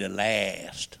baby to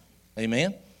last.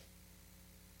 Amen?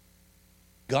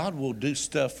 God will do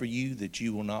stuff for you that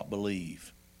you will not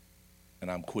believe.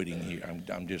 and I'm quitting here.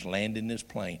 I'm just landing this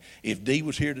plane. If Dee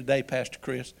was here today, Pastor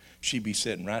Chris, she'd be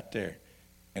sitting right there.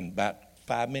 And about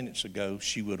 5 minutes ago,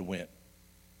 she would have went.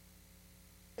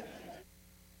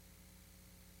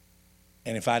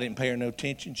 And if I didn't pay her no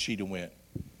attention, she'd have went.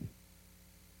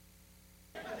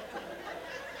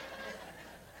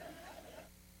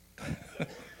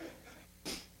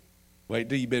 Wait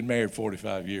till you've been married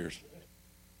 45 years.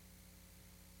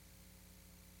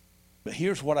 But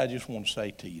here's what I just want to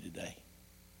say to you today.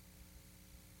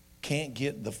 Can't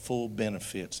get the full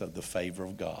benefits of the favor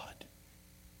of God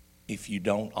if you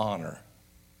don't honor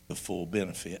the full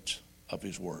benefits of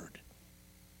His Word.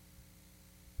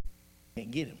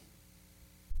 Can't get Him.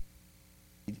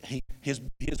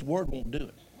 His Word won't do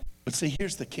it. But see,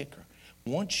 here's the kicker.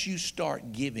 Once you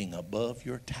start giving above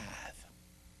your tithe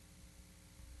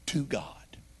to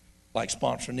God, like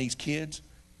sponsoring these kids,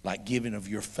 like giving of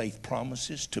your faith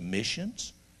promises to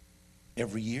missions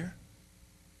every year,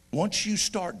 once you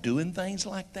start doing things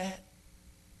like that,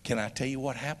 can I tell you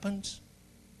what happens?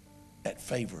 That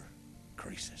favor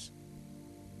increases.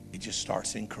 It just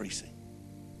starts increasing.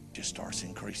 Just starts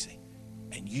increasing.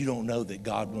 And you don't know that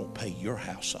God won't pay your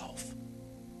house off.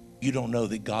 You don't know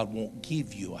that God won't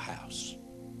give you a house.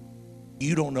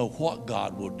 You don't know what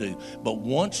God will do. But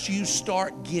once you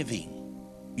start giving,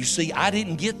 you see, I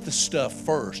didn't get the stuff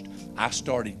first. I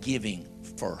started giving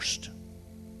first.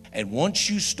 And once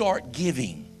you start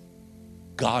giving,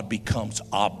 God becomes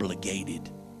obligated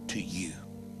to you.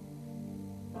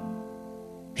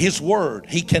 His Word,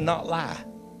 He cannot lie.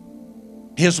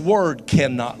 His Word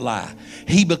cannot lie.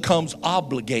 He becomes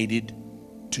obligated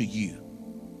to you.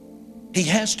 He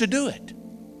has to do it.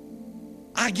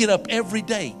 I get up every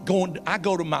day I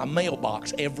go to my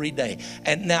mailbox every day.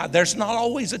 And now there's not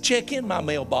always a check in my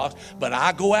mailbox, but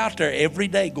I go out there every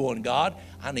day going, God,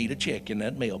 I need a check in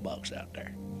that mailbox out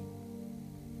there.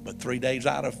 But 3 days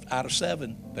out of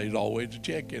 7, there's always a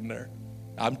check in there.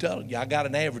 I'm telling you, I got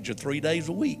an average of 3 days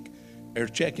a week. There's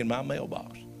a check in my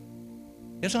mailbox.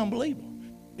 It's unbelievable.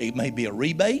 It may be a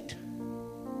rebate.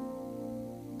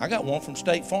 I got one from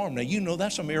State Farm. Now, you know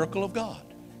that's a miracle of God.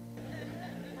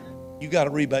 You got a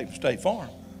rebate from State Farm.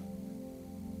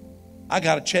 I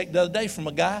got a check the other day from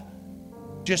a guy.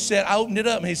 Just said, I opened it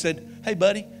up and he said, hey,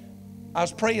 buddy, I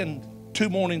was praying 2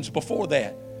 mornings before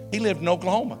that. He lived in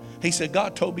Oklahoma. He said,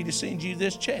 God told me to send you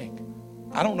this check.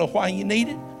 I don't know why you need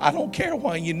it. I don't care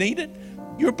why you need it.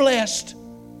 You're blessed.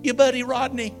 Your buddy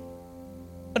Rodney,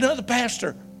 another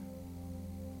pastor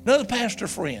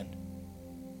friend.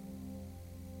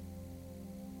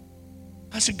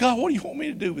 I said, God, what do you want me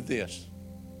to do with this?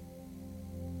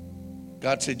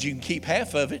 God said, you can keep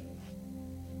half of it,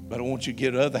 but I want you to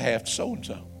give the other half to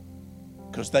so-and-so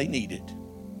because they need it.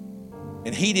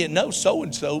 And he didn't know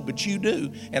so-and-so, but you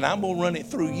do, and I'm going to run it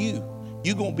through you.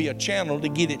 You're going to be a channel to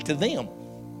get it to them.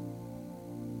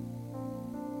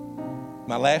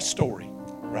 My last story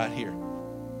right here.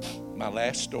 My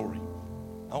last story.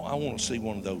 I want to see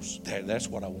one of those. That's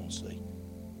what I want to see.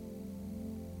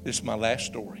 This is my last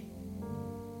story.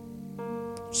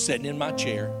 Sitting in my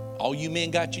chair. All you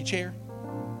men got your chair?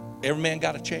 Every man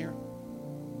got a chair?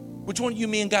 Which one of you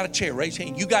men got a chair? Raise your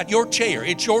hand. You got your chair.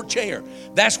 It's your chair.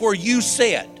 That's where you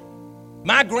sit.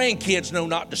 My grandkids know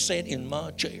not to sit in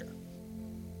my chair.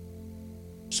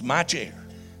 It's my chair.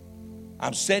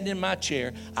 I'm sitting in my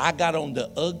chair. I got on the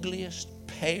ugliest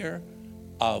pair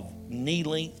of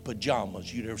knee-length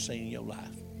pajamas you'd ever seen in your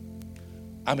life.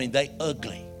 I mean, they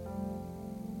ugly.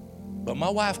 But my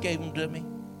wife gave them to me.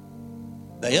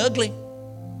 They ugly.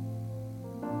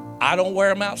 I don't wear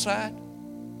them outside.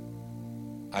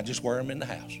 I just wear them in the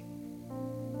house.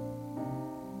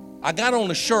 I got on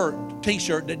a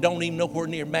t-shirt that don't even nowhere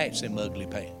near match them ugly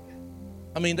pants.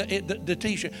 I mean, the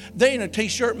t-shirt. There ain't a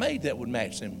t-shirt made that would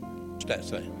match them. That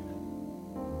thing.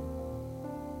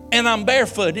 And I'm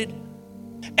barefooted.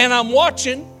 And I'm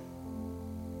watching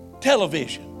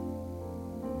television.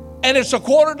 And it's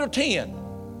 9:45.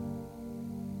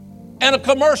 And a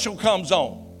commercial comes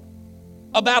on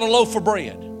about a loaf of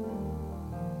bread.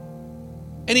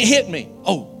 And it hit me.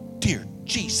 Oh, dear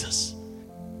Jesus.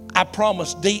 I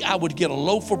promised Dee I would get a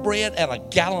loaf of bread and a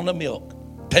gallon of milk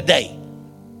today.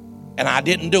 And I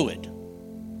didn't do it.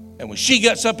 And when she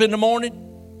gets up in the morning,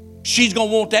 she's going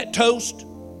to want that toast.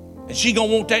 And she's going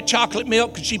to want that chocolate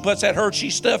milk because she puts that Hershey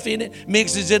stuff in it,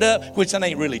 mixes it up, which that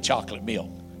ain't really chocolate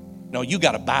milk. No, you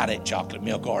got to buy that chocolate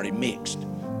milk already mixed.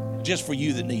 Just for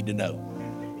you that need to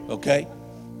know. Okay?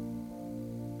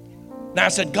 Now I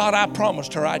said, God, I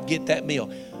promised her I'd get that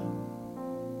meal.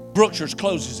 Brookshire's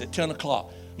closes at 10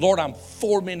 o'clock. Lord, I'm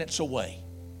 4 minutes away.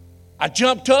 I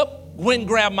jumped up, went and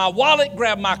grabbed my wallet,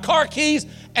 grabbed my car keys,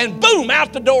 And boom,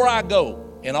 out the door I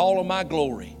go in all of my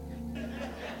glory.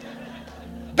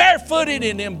 Barefooted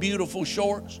in them beautiful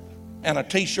shorts and a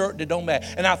t-shirt that don't matter.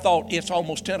 And I thought, it's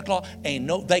almost 10 o'clock.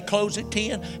 They close at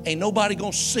 10. Ain't nobody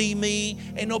going to see me.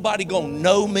 Ain't nobody going to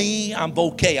know me. I'm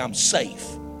okay. I'm safe.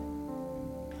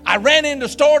 I ran in the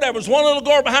store. There was one little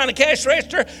girl behind the cash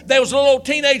register. There was a little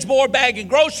teenage boy bagging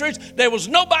groceries. There was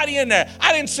nobody in there.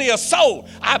 I didn't see a soul.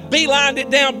 I beelined it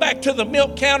down back to the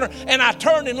milk counter, and I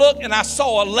turned and looked, and I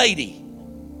saw a lady.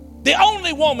 The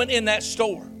only woman in that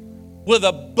store with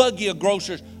a buggy of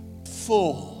groceries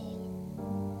full.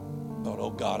 I thought, oh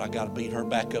God, I got to beat her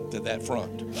back up to that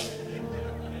front.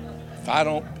 If I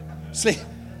don't, see,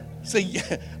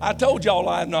 I told y'all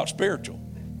I am not spiritual.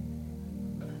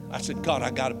 I said, God,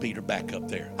 I got to beat her back up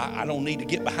there. I don't need to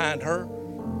get behind her.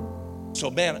 So,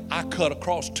 man, I cut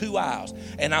across 2 aisles.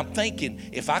 And I'm thinking,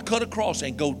 if I cut across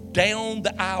and go down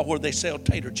the aisle where they sell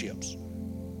tater chips,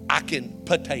 I can,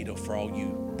 potato for all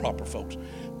you proper folks,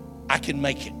 I can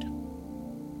make it.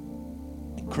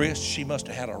 And Chris, she must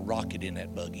have had a rocket in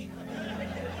that buggy.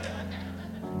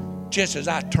 Just as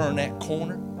I turned that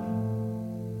corner,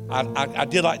 I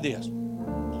did like this.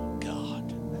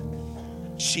 God.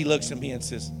 She looks at me and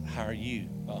says, how are you?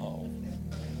 Oh,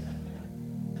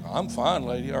 I'm fine,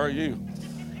 lady. How are you?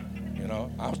 You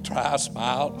know, I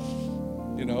smiled.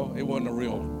 You know, it wasn't a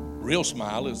real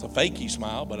smile. It was a fakey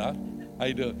smile, but how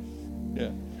you doing?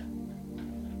 Yeah.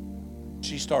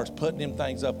 She starts putting them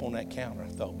things up on that counter. I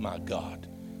thought, my God,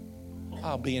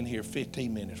 I'll be in here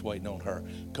 15 minutes waiting on her,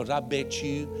 because I bet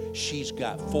you she's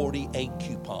got 48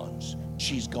 coupons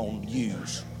she's going to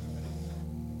use.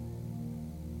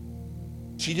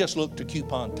 She just looked to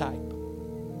coupon type.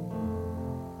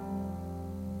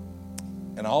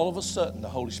 And all of a sudden, the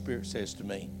Holy Spirit says to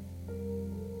me,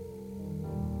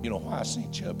 you know why I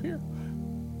sent you up here?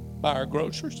 Buy our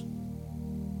groceries.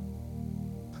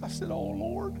 I said, oh,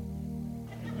 Lord.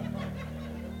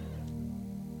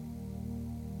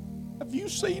 Have you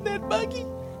seen that buggy?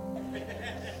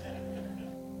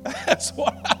 That's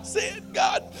what I said.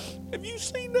 God, have you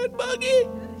seen that buggy?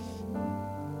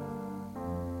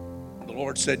 The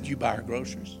Lord said, you buy our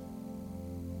groceries.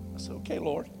 I said, okay,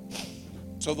 Lord.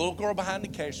 So the little girl behind the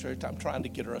cash register, I'm trying to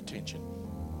get her attention.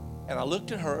 And I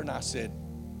looked at her and I said,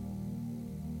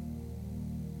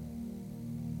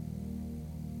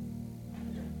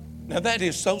 now that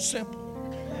is so simple.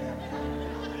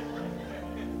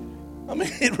 I mean,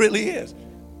 it really is.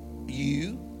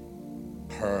 You,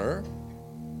 her,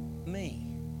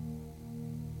 me.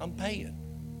 I'm paying.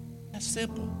 That's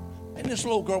simple. And this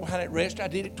little girl behind that register, I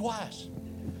did it twice.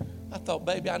 I thought,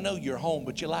 baby, I know you're home,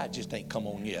 but your light just ain't come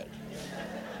on yet.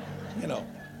 You know,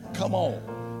 come on.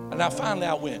 And now finally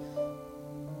I went,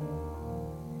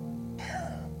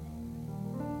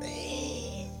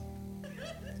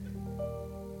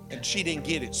 and she didn't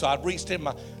get it. So I reached in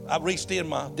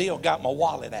my deal, got my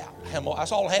wallet out.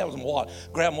 That's all I had was my wallet.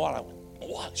 Grabbed my wallet. I went,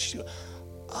 what? She goes,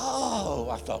 oh,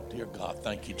 I thought, dear God,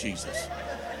 thank you, Jesus.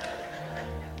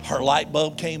 Her light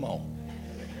bulb came on.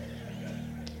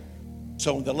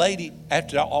 So the lady,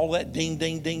 after all that ding,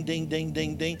 ding, ding, ding, ding,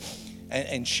 ding, ding,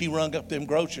 and she rung up them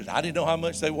groceries. I didn't know how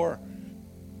much they were.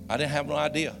 I didn't have no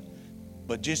idea.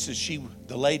 But just as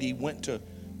the lady went to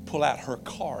pull out her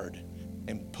card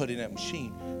and put in that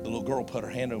machine, the little girl put her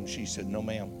hand on it. She said, no,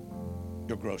 ma'am,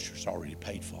 your groceries already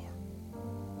paid for.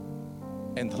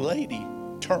 And the lady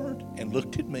turned and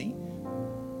looked at me.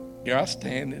 Here I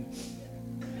stand, and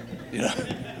you know,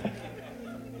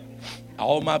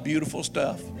 all my beautiful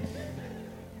stuff,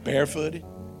 barefooted,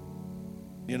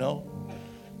 you know.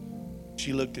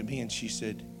 She looked at me and she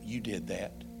said, you did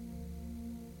that.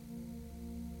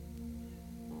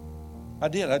 I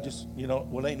did. I just,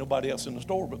 well, ain't nobody else in the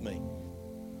store but me.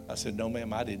 I said, no,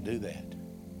 ma'am, I didn't do that.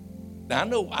 Now,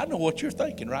 I know what you're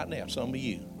thinking right now, some of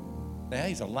you. Now,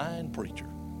 he's a lying preacher.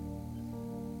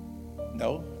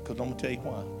 No, because I'm going to tell you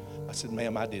why. I said,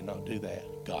 ma'am, I did not do that.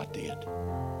 God did.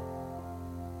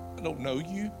 I don't know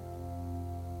you,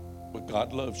 but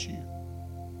God loves you.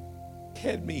 He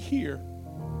had me here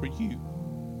for you.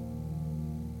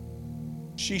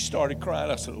 She started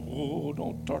crying. I said, oh,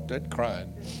 don't start that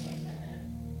crying.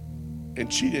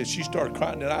 And she did. She started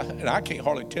crying, and I can't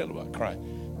hardly tell about crying.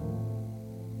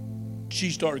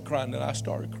 She started crying, and I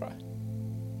started crying.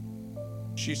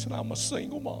 She said, I'm a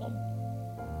single mom.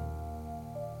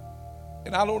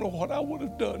 And I don't know what I would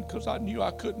have done, because I knew I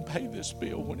couldn't pay this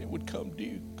bill when it would come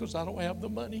due, because I don't have the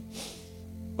money.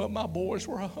 But my boys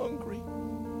were hungry.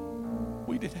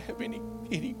 We didn't have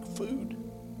any food.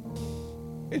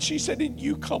 And she said, did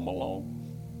you come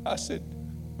along? I said,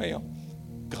 ma'am,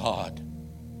 God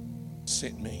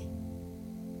sent me.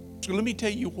 So let me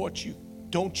tell you what you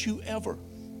Don't you ever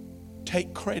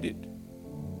take credit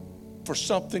for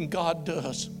something God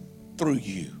does through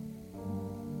you.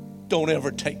 Don't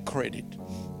ever take credit,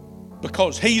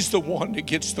 because He's the one that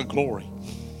gets the glory.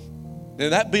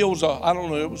 And that bill was, I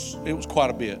don't know, it was quite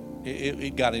a bit.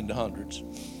 It got into hundreds.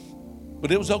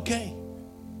 But it was okay,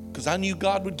 because I knew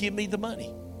God would give me the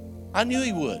money. I knew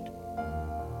He would.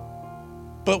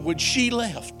 But when she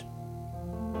left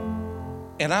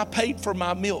and I paid for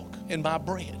my milk and my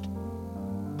bread,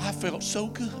 I felt so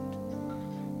good.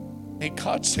 And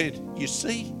God said, you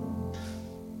see,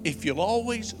 if you'll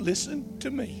always listen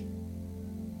to me,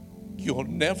 you'll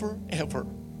never, ever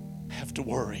have to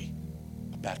worry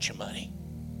about your money,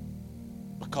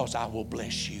 because I will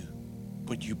bless you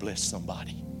when you bless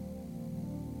somebody.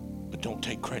 But don't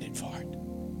take credit for it.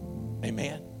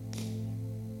 Amen.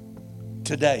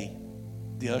 Today,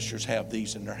 the ushers have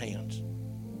these in their hands.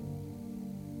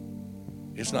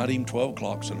 It's not even 12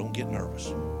 o'clock, so don't get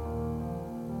nervous.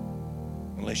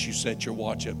 Unless you set your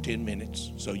watch up 10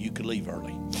 minutes so you could leave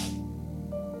early.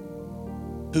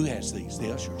 Who has these?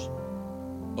 The ushers.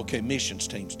 Okay, missions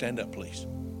team, stand up, please.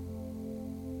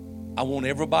 I want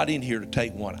everybody in here to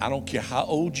take one. I don't care how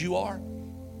old you are,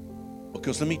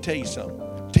 because let me tell you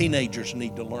something. Teenagers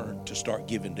need to learn to start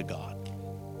giving to God.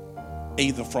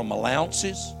 Either from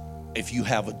allowances, if you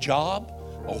have a job,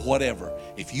 or whatever.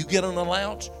 If you get an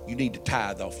allowance, you need to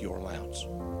tithe off your allowance.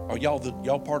 Are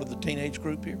y'all part of the teenage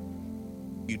group here?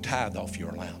 You tithe off your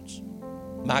allowance.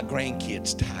 My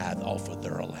grandkids tithe off of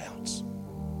their allowance.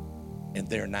 And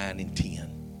they're 9 and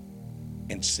 10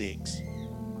 and 6.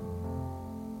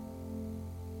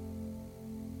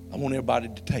 I want everybody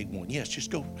to take one. Yes, just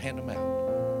go hand them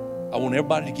out. I want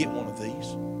everybody to get one of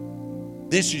these.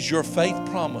 This is your faith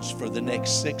promise for the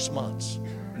next 6 months.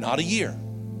 Not a year.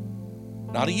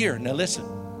 Not a year. Now listen.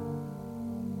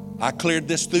 I cleared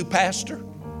this through Pastor.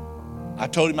 I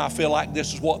told him I feel like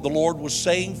this is what the Lord was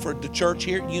saying for the church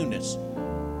here at Eunice.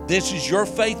 This is your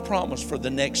faith promise for the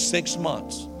next 6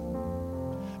 months.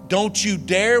 Don't you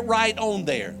dare write on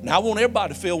there. Now I want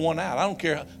everybody to fill one out. I don't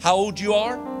care how old you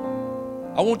are.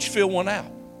 I want you to fill one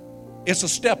out. It's a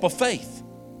step of faith.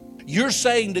 You're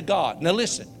saying to God, now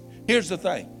listen, here's the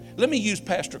thing. Let me use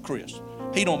Pastor Chris.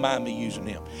 He don't mind me using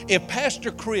him. If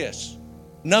Pastor Chris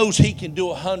knows he can do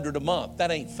 100 a month,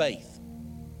 that ain't faith.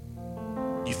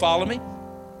 You follow me?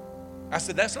 I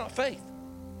said, that's not faith.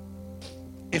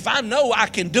 If I know I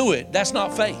can do it, that's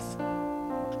not faith.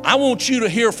 I want you to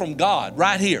hear from God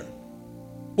right here.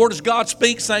 Where does God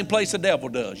speak? Same place the devil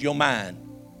does, your mind.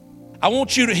 I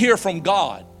want you to hear from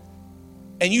God.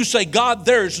 And you say, God,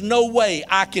 there's no way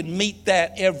I can meet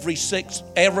that every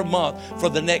month for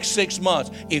the next 6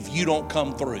 months if you don't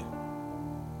come through.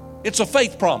 It's a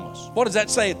faith promise. What does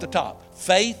that say at the top?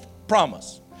 Faith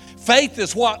promise. Faith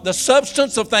is what? The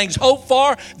substance of things hoped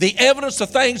for, the evidence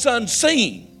of things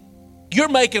unseen. You're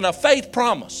making a faith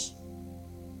promise.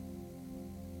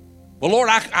 Well, Lord,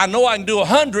 I know I can do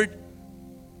 100.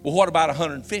 Well, what about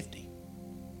 150?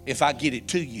 If I get it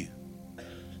to you.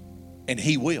 And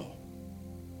He will.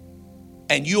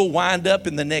 And you'll wind up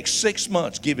in the next 6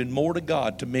 months giving more to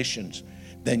God to missions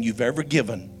than you've ever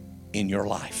given in your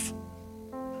life.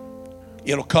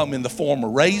 It'll come in the form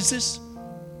of raises.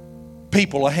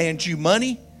 People will hand you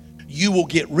money. You will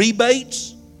get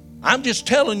rebates. I'm just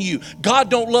telling you, God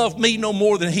don't love me no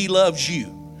more than He loves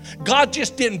you. God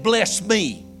just didn't bless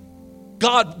me.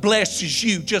 God blesses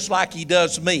you just like He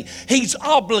does me. He's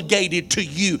obligated to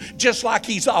you just like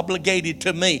He's obligated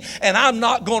to me. And I'm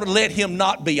not going to let Him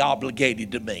not be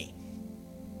obligated to me.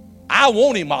 I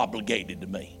want Him obligated to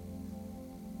me.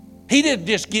 He didn't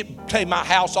just take my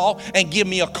house off and give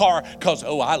me a car because,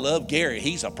 oh, I love Gary.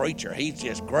 He's a preacher. He's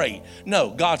just great. No,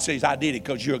 God says I did it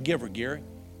because you're a giver, Gary.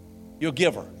 You're a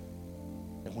giver.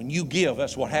 And when you give,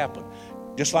 that's what happened.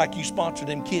 Just like you sponsor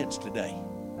them kids today.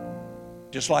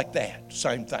 Just like that,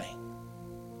 same thing.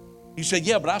 You say,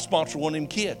 yeah, but I sponsor one of them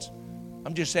kids.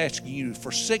 I'm just asking you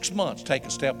for 6 months, take a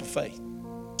step of faith.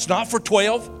 It's not for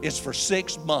 12, it's for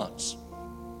 6 months.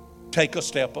 Take a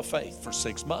step of faith for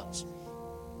 6 months.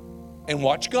 And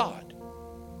watch God.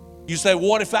 You say,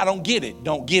 what if I don't get it?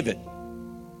 Don't give it.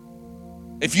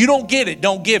 If you don't get it,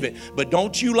 don't give it. But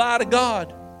don't you lie to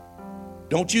God.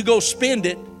 Don't you go spend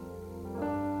it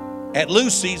at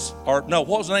Lucy's, or no,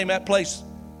 what was the name of that place?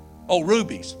 Oh,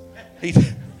 Ruby's.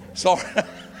 Sorry.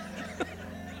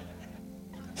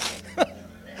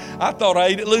 I thought I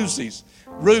ate at Lucy's.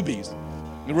 Ruby's.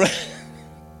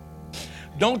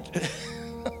 Don't.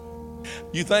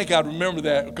 You think I'd remember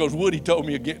that because Woody told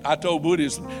me again. I told Woody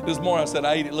this morning, I said,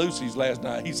 I ate at Lucy's last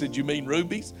night. He said, you mean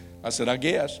Ruby's? I said, I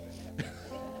guess.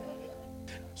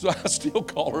 So I still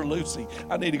call her Lucy.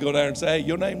 I need to go down and say, hey,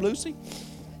 your name Lucy?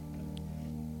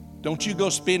 Don't you go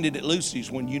spend it at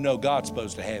Lucy's when you know God's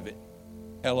supposed to have it.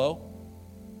 Hello?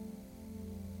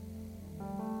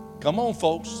 Come on,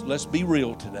 folks. Let's be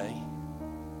real today.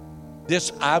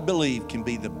 This, I believe, can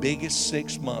be the biggest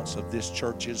 6 months of this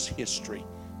church's history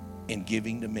in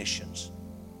giving to missions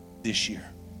this year.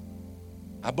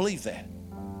 I believe that.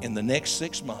 In the next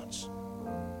 6 months,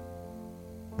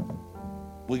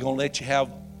 we're going to let you have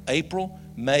April,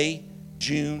 May,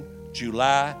 June,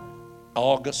 July,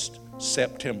 August,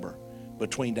 September.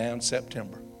 Between now and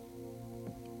September.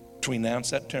 Between now and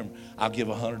September, I'll give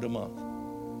 100 a month.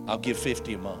 I'll give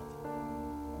 50 a month.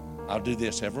 I'll do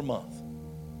this every month.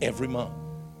 Every month.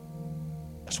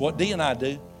 That's what Dee and I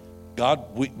do.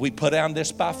 God, we put down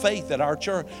this by faith at our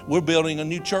church. We're building a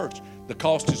new church. The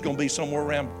cost is going to be somewhere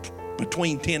around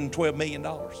between $10 and $12 million.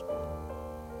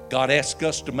 God asked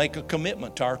us to make a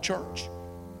commitment to our church.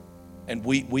 And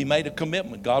we made a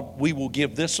commitment. God, we will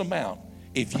give this amount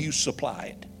if you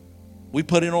supply it. We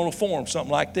put it on a form,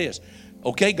 something like this.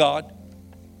 Okay, God,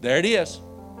 there it is.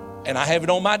 And I have it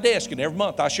on my desk, and every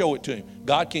month I show it to him.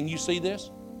 God, can you see this?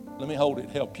 Let me hold it,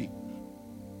 help you.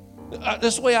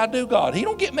 That's the way I do God. He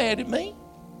don't get mad at me.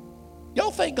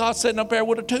 Y'all think God's sitting up there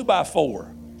with a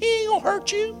 2x4. He ain't going to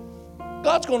hurt you.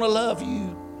 God's going to love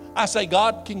you. I say,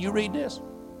 God, can you read this?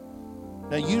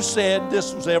 Now, you said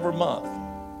this was every month.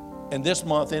 And this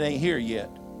month, it ain't here yet.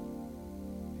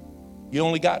 You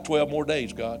only got 12 more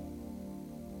days, God.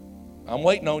 I'm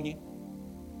waiting on you.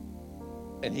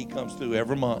 And he comes through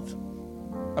every month.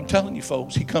 I'm telling you,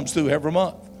 folks, he comes through every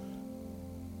month.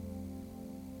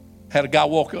 Had a guy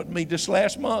walk up to me this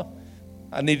last month.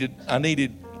 I needed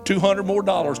 $200 more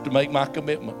to make my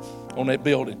commitment on that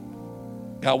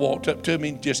building. Guy walked up to me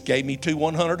and just gave me two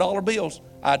 $100 bills.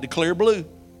 I had to clear blue.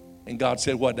 And God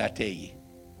said, what did I tell you?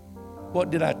 What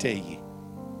did I tell you?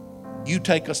 You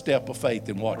take a step of faith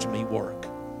and watch me work.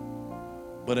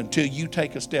 But until you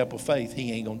take a step of faith,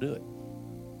 he ain't going to do it.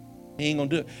 He ain't going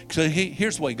to do it. So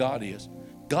here's the way God is.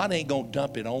 God ain't going to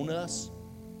dump it on us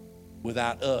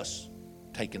without us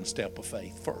taking a step of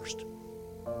faith first.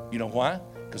 You know why?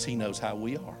 Because he knows how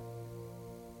we are.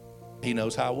 He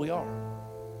knows how we are.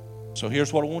 So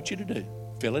here's what I want you to do.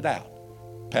 Fill it out.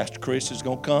 Pastor Chris is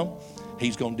going to come.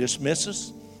 He's going to dismiss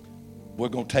us. We're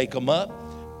going to take them up.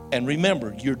 And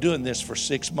remember, you're doing this for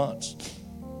 6 months.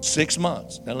 6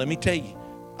 months. Now, let me tell you.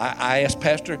 I asked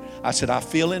Pastor, I said, I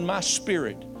feel in my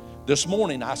spirit. This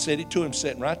morning, I said it to him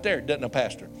sitting right there, doesn't it,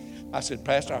 Pastor? I said,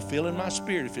 Pastor, I feel in my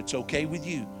spirit, if it's okay with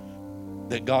you,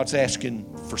 that God's asking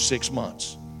for 6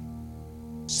 months.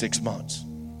 6 months.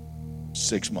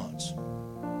 6 months.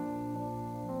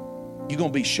 You're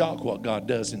going to be shocked what God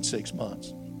does in 6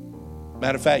 months.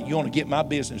 Matter of fact, you want to get my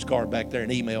business card back there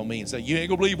and email me and say, you ain't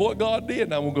going to believe what God did.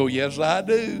 And I'm going to go, yes, I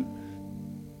do.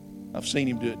 I've seen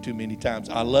him do it too many times.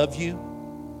 I love you.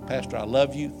 Pastor, I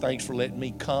love you. Thanks for letting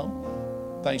me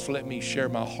come. Thanks for letting me share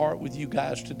my heart with you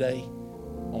guys today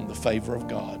on the favor of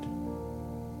God.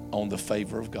 On the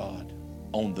favor of God.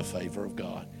 On the favor of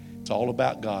God. It's all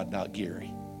about God, not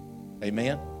Gary.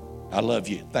 Amen? I love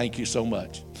you. Thank you so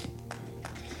much.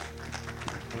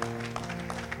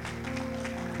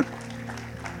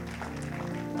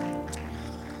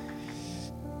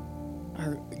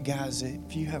 Guys,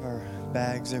 if you have our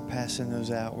bags, they're passing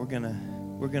those out. We're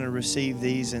gonna receive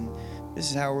these, and this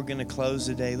is how we're gonna close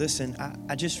today. Listen,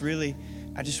 I just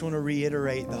want to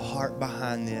reiterate the heart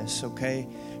behind this, okay?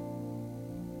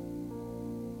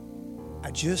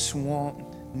 I just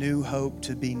want New Hope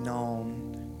to be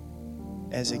known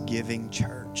as a giving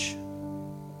church.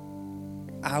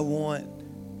 I want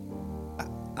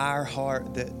our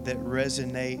heart that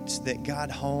resonates, that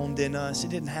God honed in us. It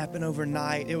didn't happen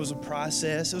overnight. It was a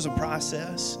process. It was a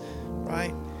process,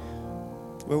 right?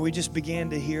 Where we just began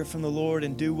to hear from the Lord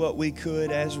and do what we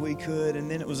could as we could.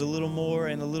 And then it was a little more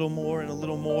and a little more and a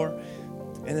little more.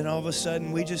 And then all of a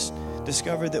sudden we just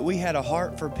discovered that we had a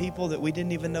heart for people that we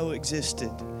didn't even know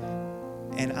existed.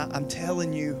 And I'm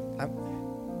telling you,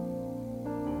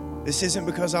 this isn't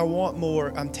because I want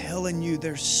more. I'm telling you,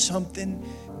 there's something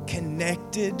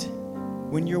connected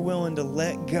when you're willing to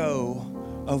let go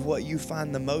of what you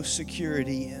find the most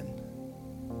security in.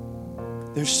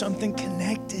 There's something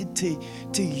connected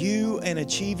to you and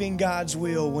achieving God's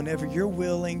will whenever you're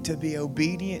willing to be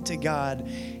obedient to God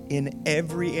in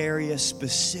every area,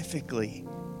 specifically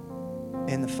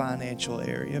in the financial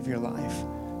area of your life.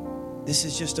 This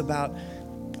is just about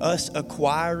us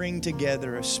acquiring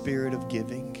together a spirit of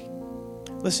giving.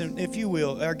 Listen, if you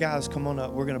will, our guys, come on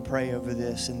up. We're going to pray over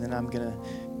this, and then I'm going to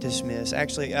dismiss.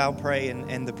 Actually, I'll pray,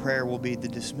 and the prayer will be the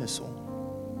dismissal.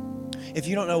 If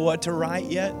you don't know what to write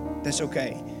yet, that's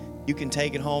okay. You can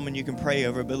take it home and you can pray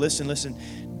over it. But listen,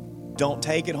 don't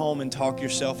take it home and talk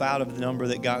yourself out of the number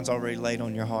that God's already laid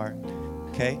on your heart,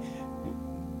 okay?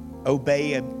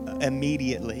 Obey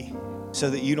immediately so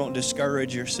that you don't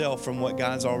discourage yourself from what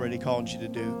God's already called you to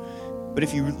do. But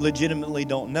if you legitimately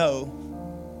don't know,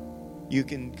 you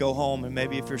can go home, and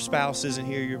maybe if your spouse isn't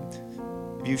here,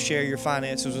 if you share your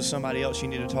finances with somebody else, you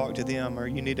need to talk to them, or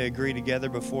you need to agree together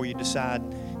before you decide.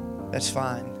 That's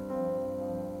fine.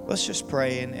 Let's just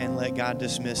pray and let God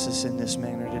dismiss us in this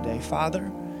manner today.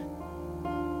 Father,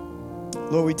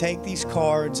 Lord, we take these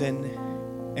cards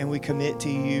and we commit to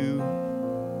you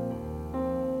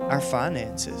our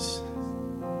finances.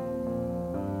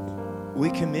 We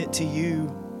commit to you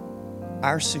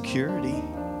our security.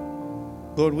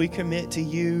 Lord, we commit to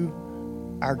you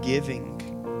our giving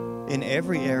in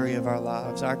every area of our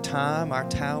lives, our time, our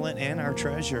talent, and our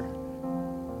treasure.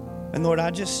 And Lord,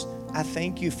 I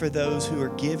thank you for those who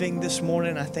are giving this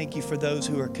morning. I thank you for those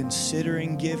who are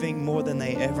considering giving more than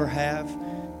they ever have.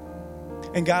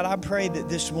 And God, I pray that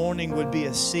this morning would be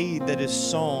a seed that is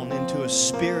sown into a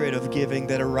spirit of giving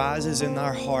that arises in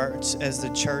our hearts as the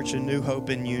church of New Hope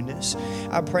in Eunice.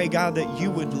 I pray, God, that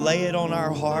you would lay it on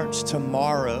our hearts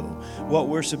tomorrow, what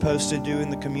we're supposed to do in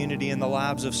the community and the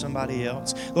lives of somebody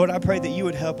else. Lord, I pray that you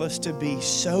would help us to be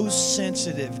so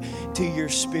sensitive to your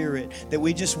spirit that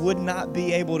we just would not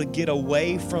be able to get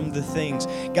away from the things.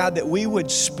 God, that we would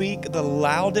speak the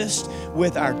loudest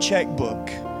with our checkbook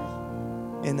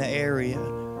in the area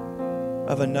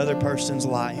of another person's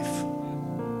life.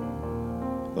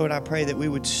 Lord, I pray that we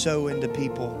would sow into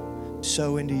people,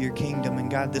 sow into your kingdom. And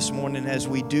God, this morning as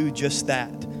we do just that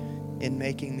in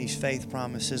making these faith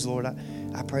promises, Lord,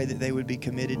 I pray that they would be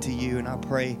committed to you. And I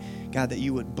pray, God, that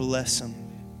you would bless them.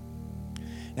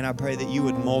 And I pray that you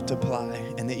would multiply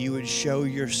and that you would show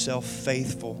yourself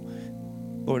faithful.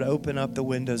 Lord, open up the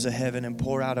windows of heaven and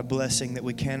pour out a blessing that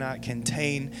we cannot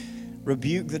contain.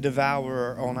 Rebuke the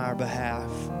devourer on our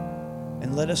behalf.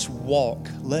 And let us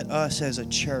as a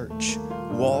church,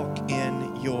 walk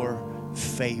in your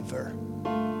favor.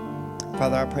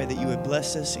 Father, I pray that you would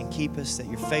bless us and keep us, that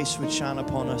your face would shine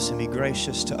upon us and be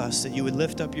gracious to us, that you would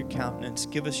lift up your countenance,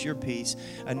 give us your peace,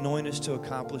 anoint us to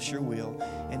accomplish your will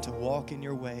and to walk in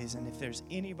your ways. And if there's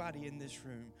anybody in this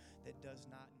room that does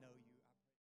not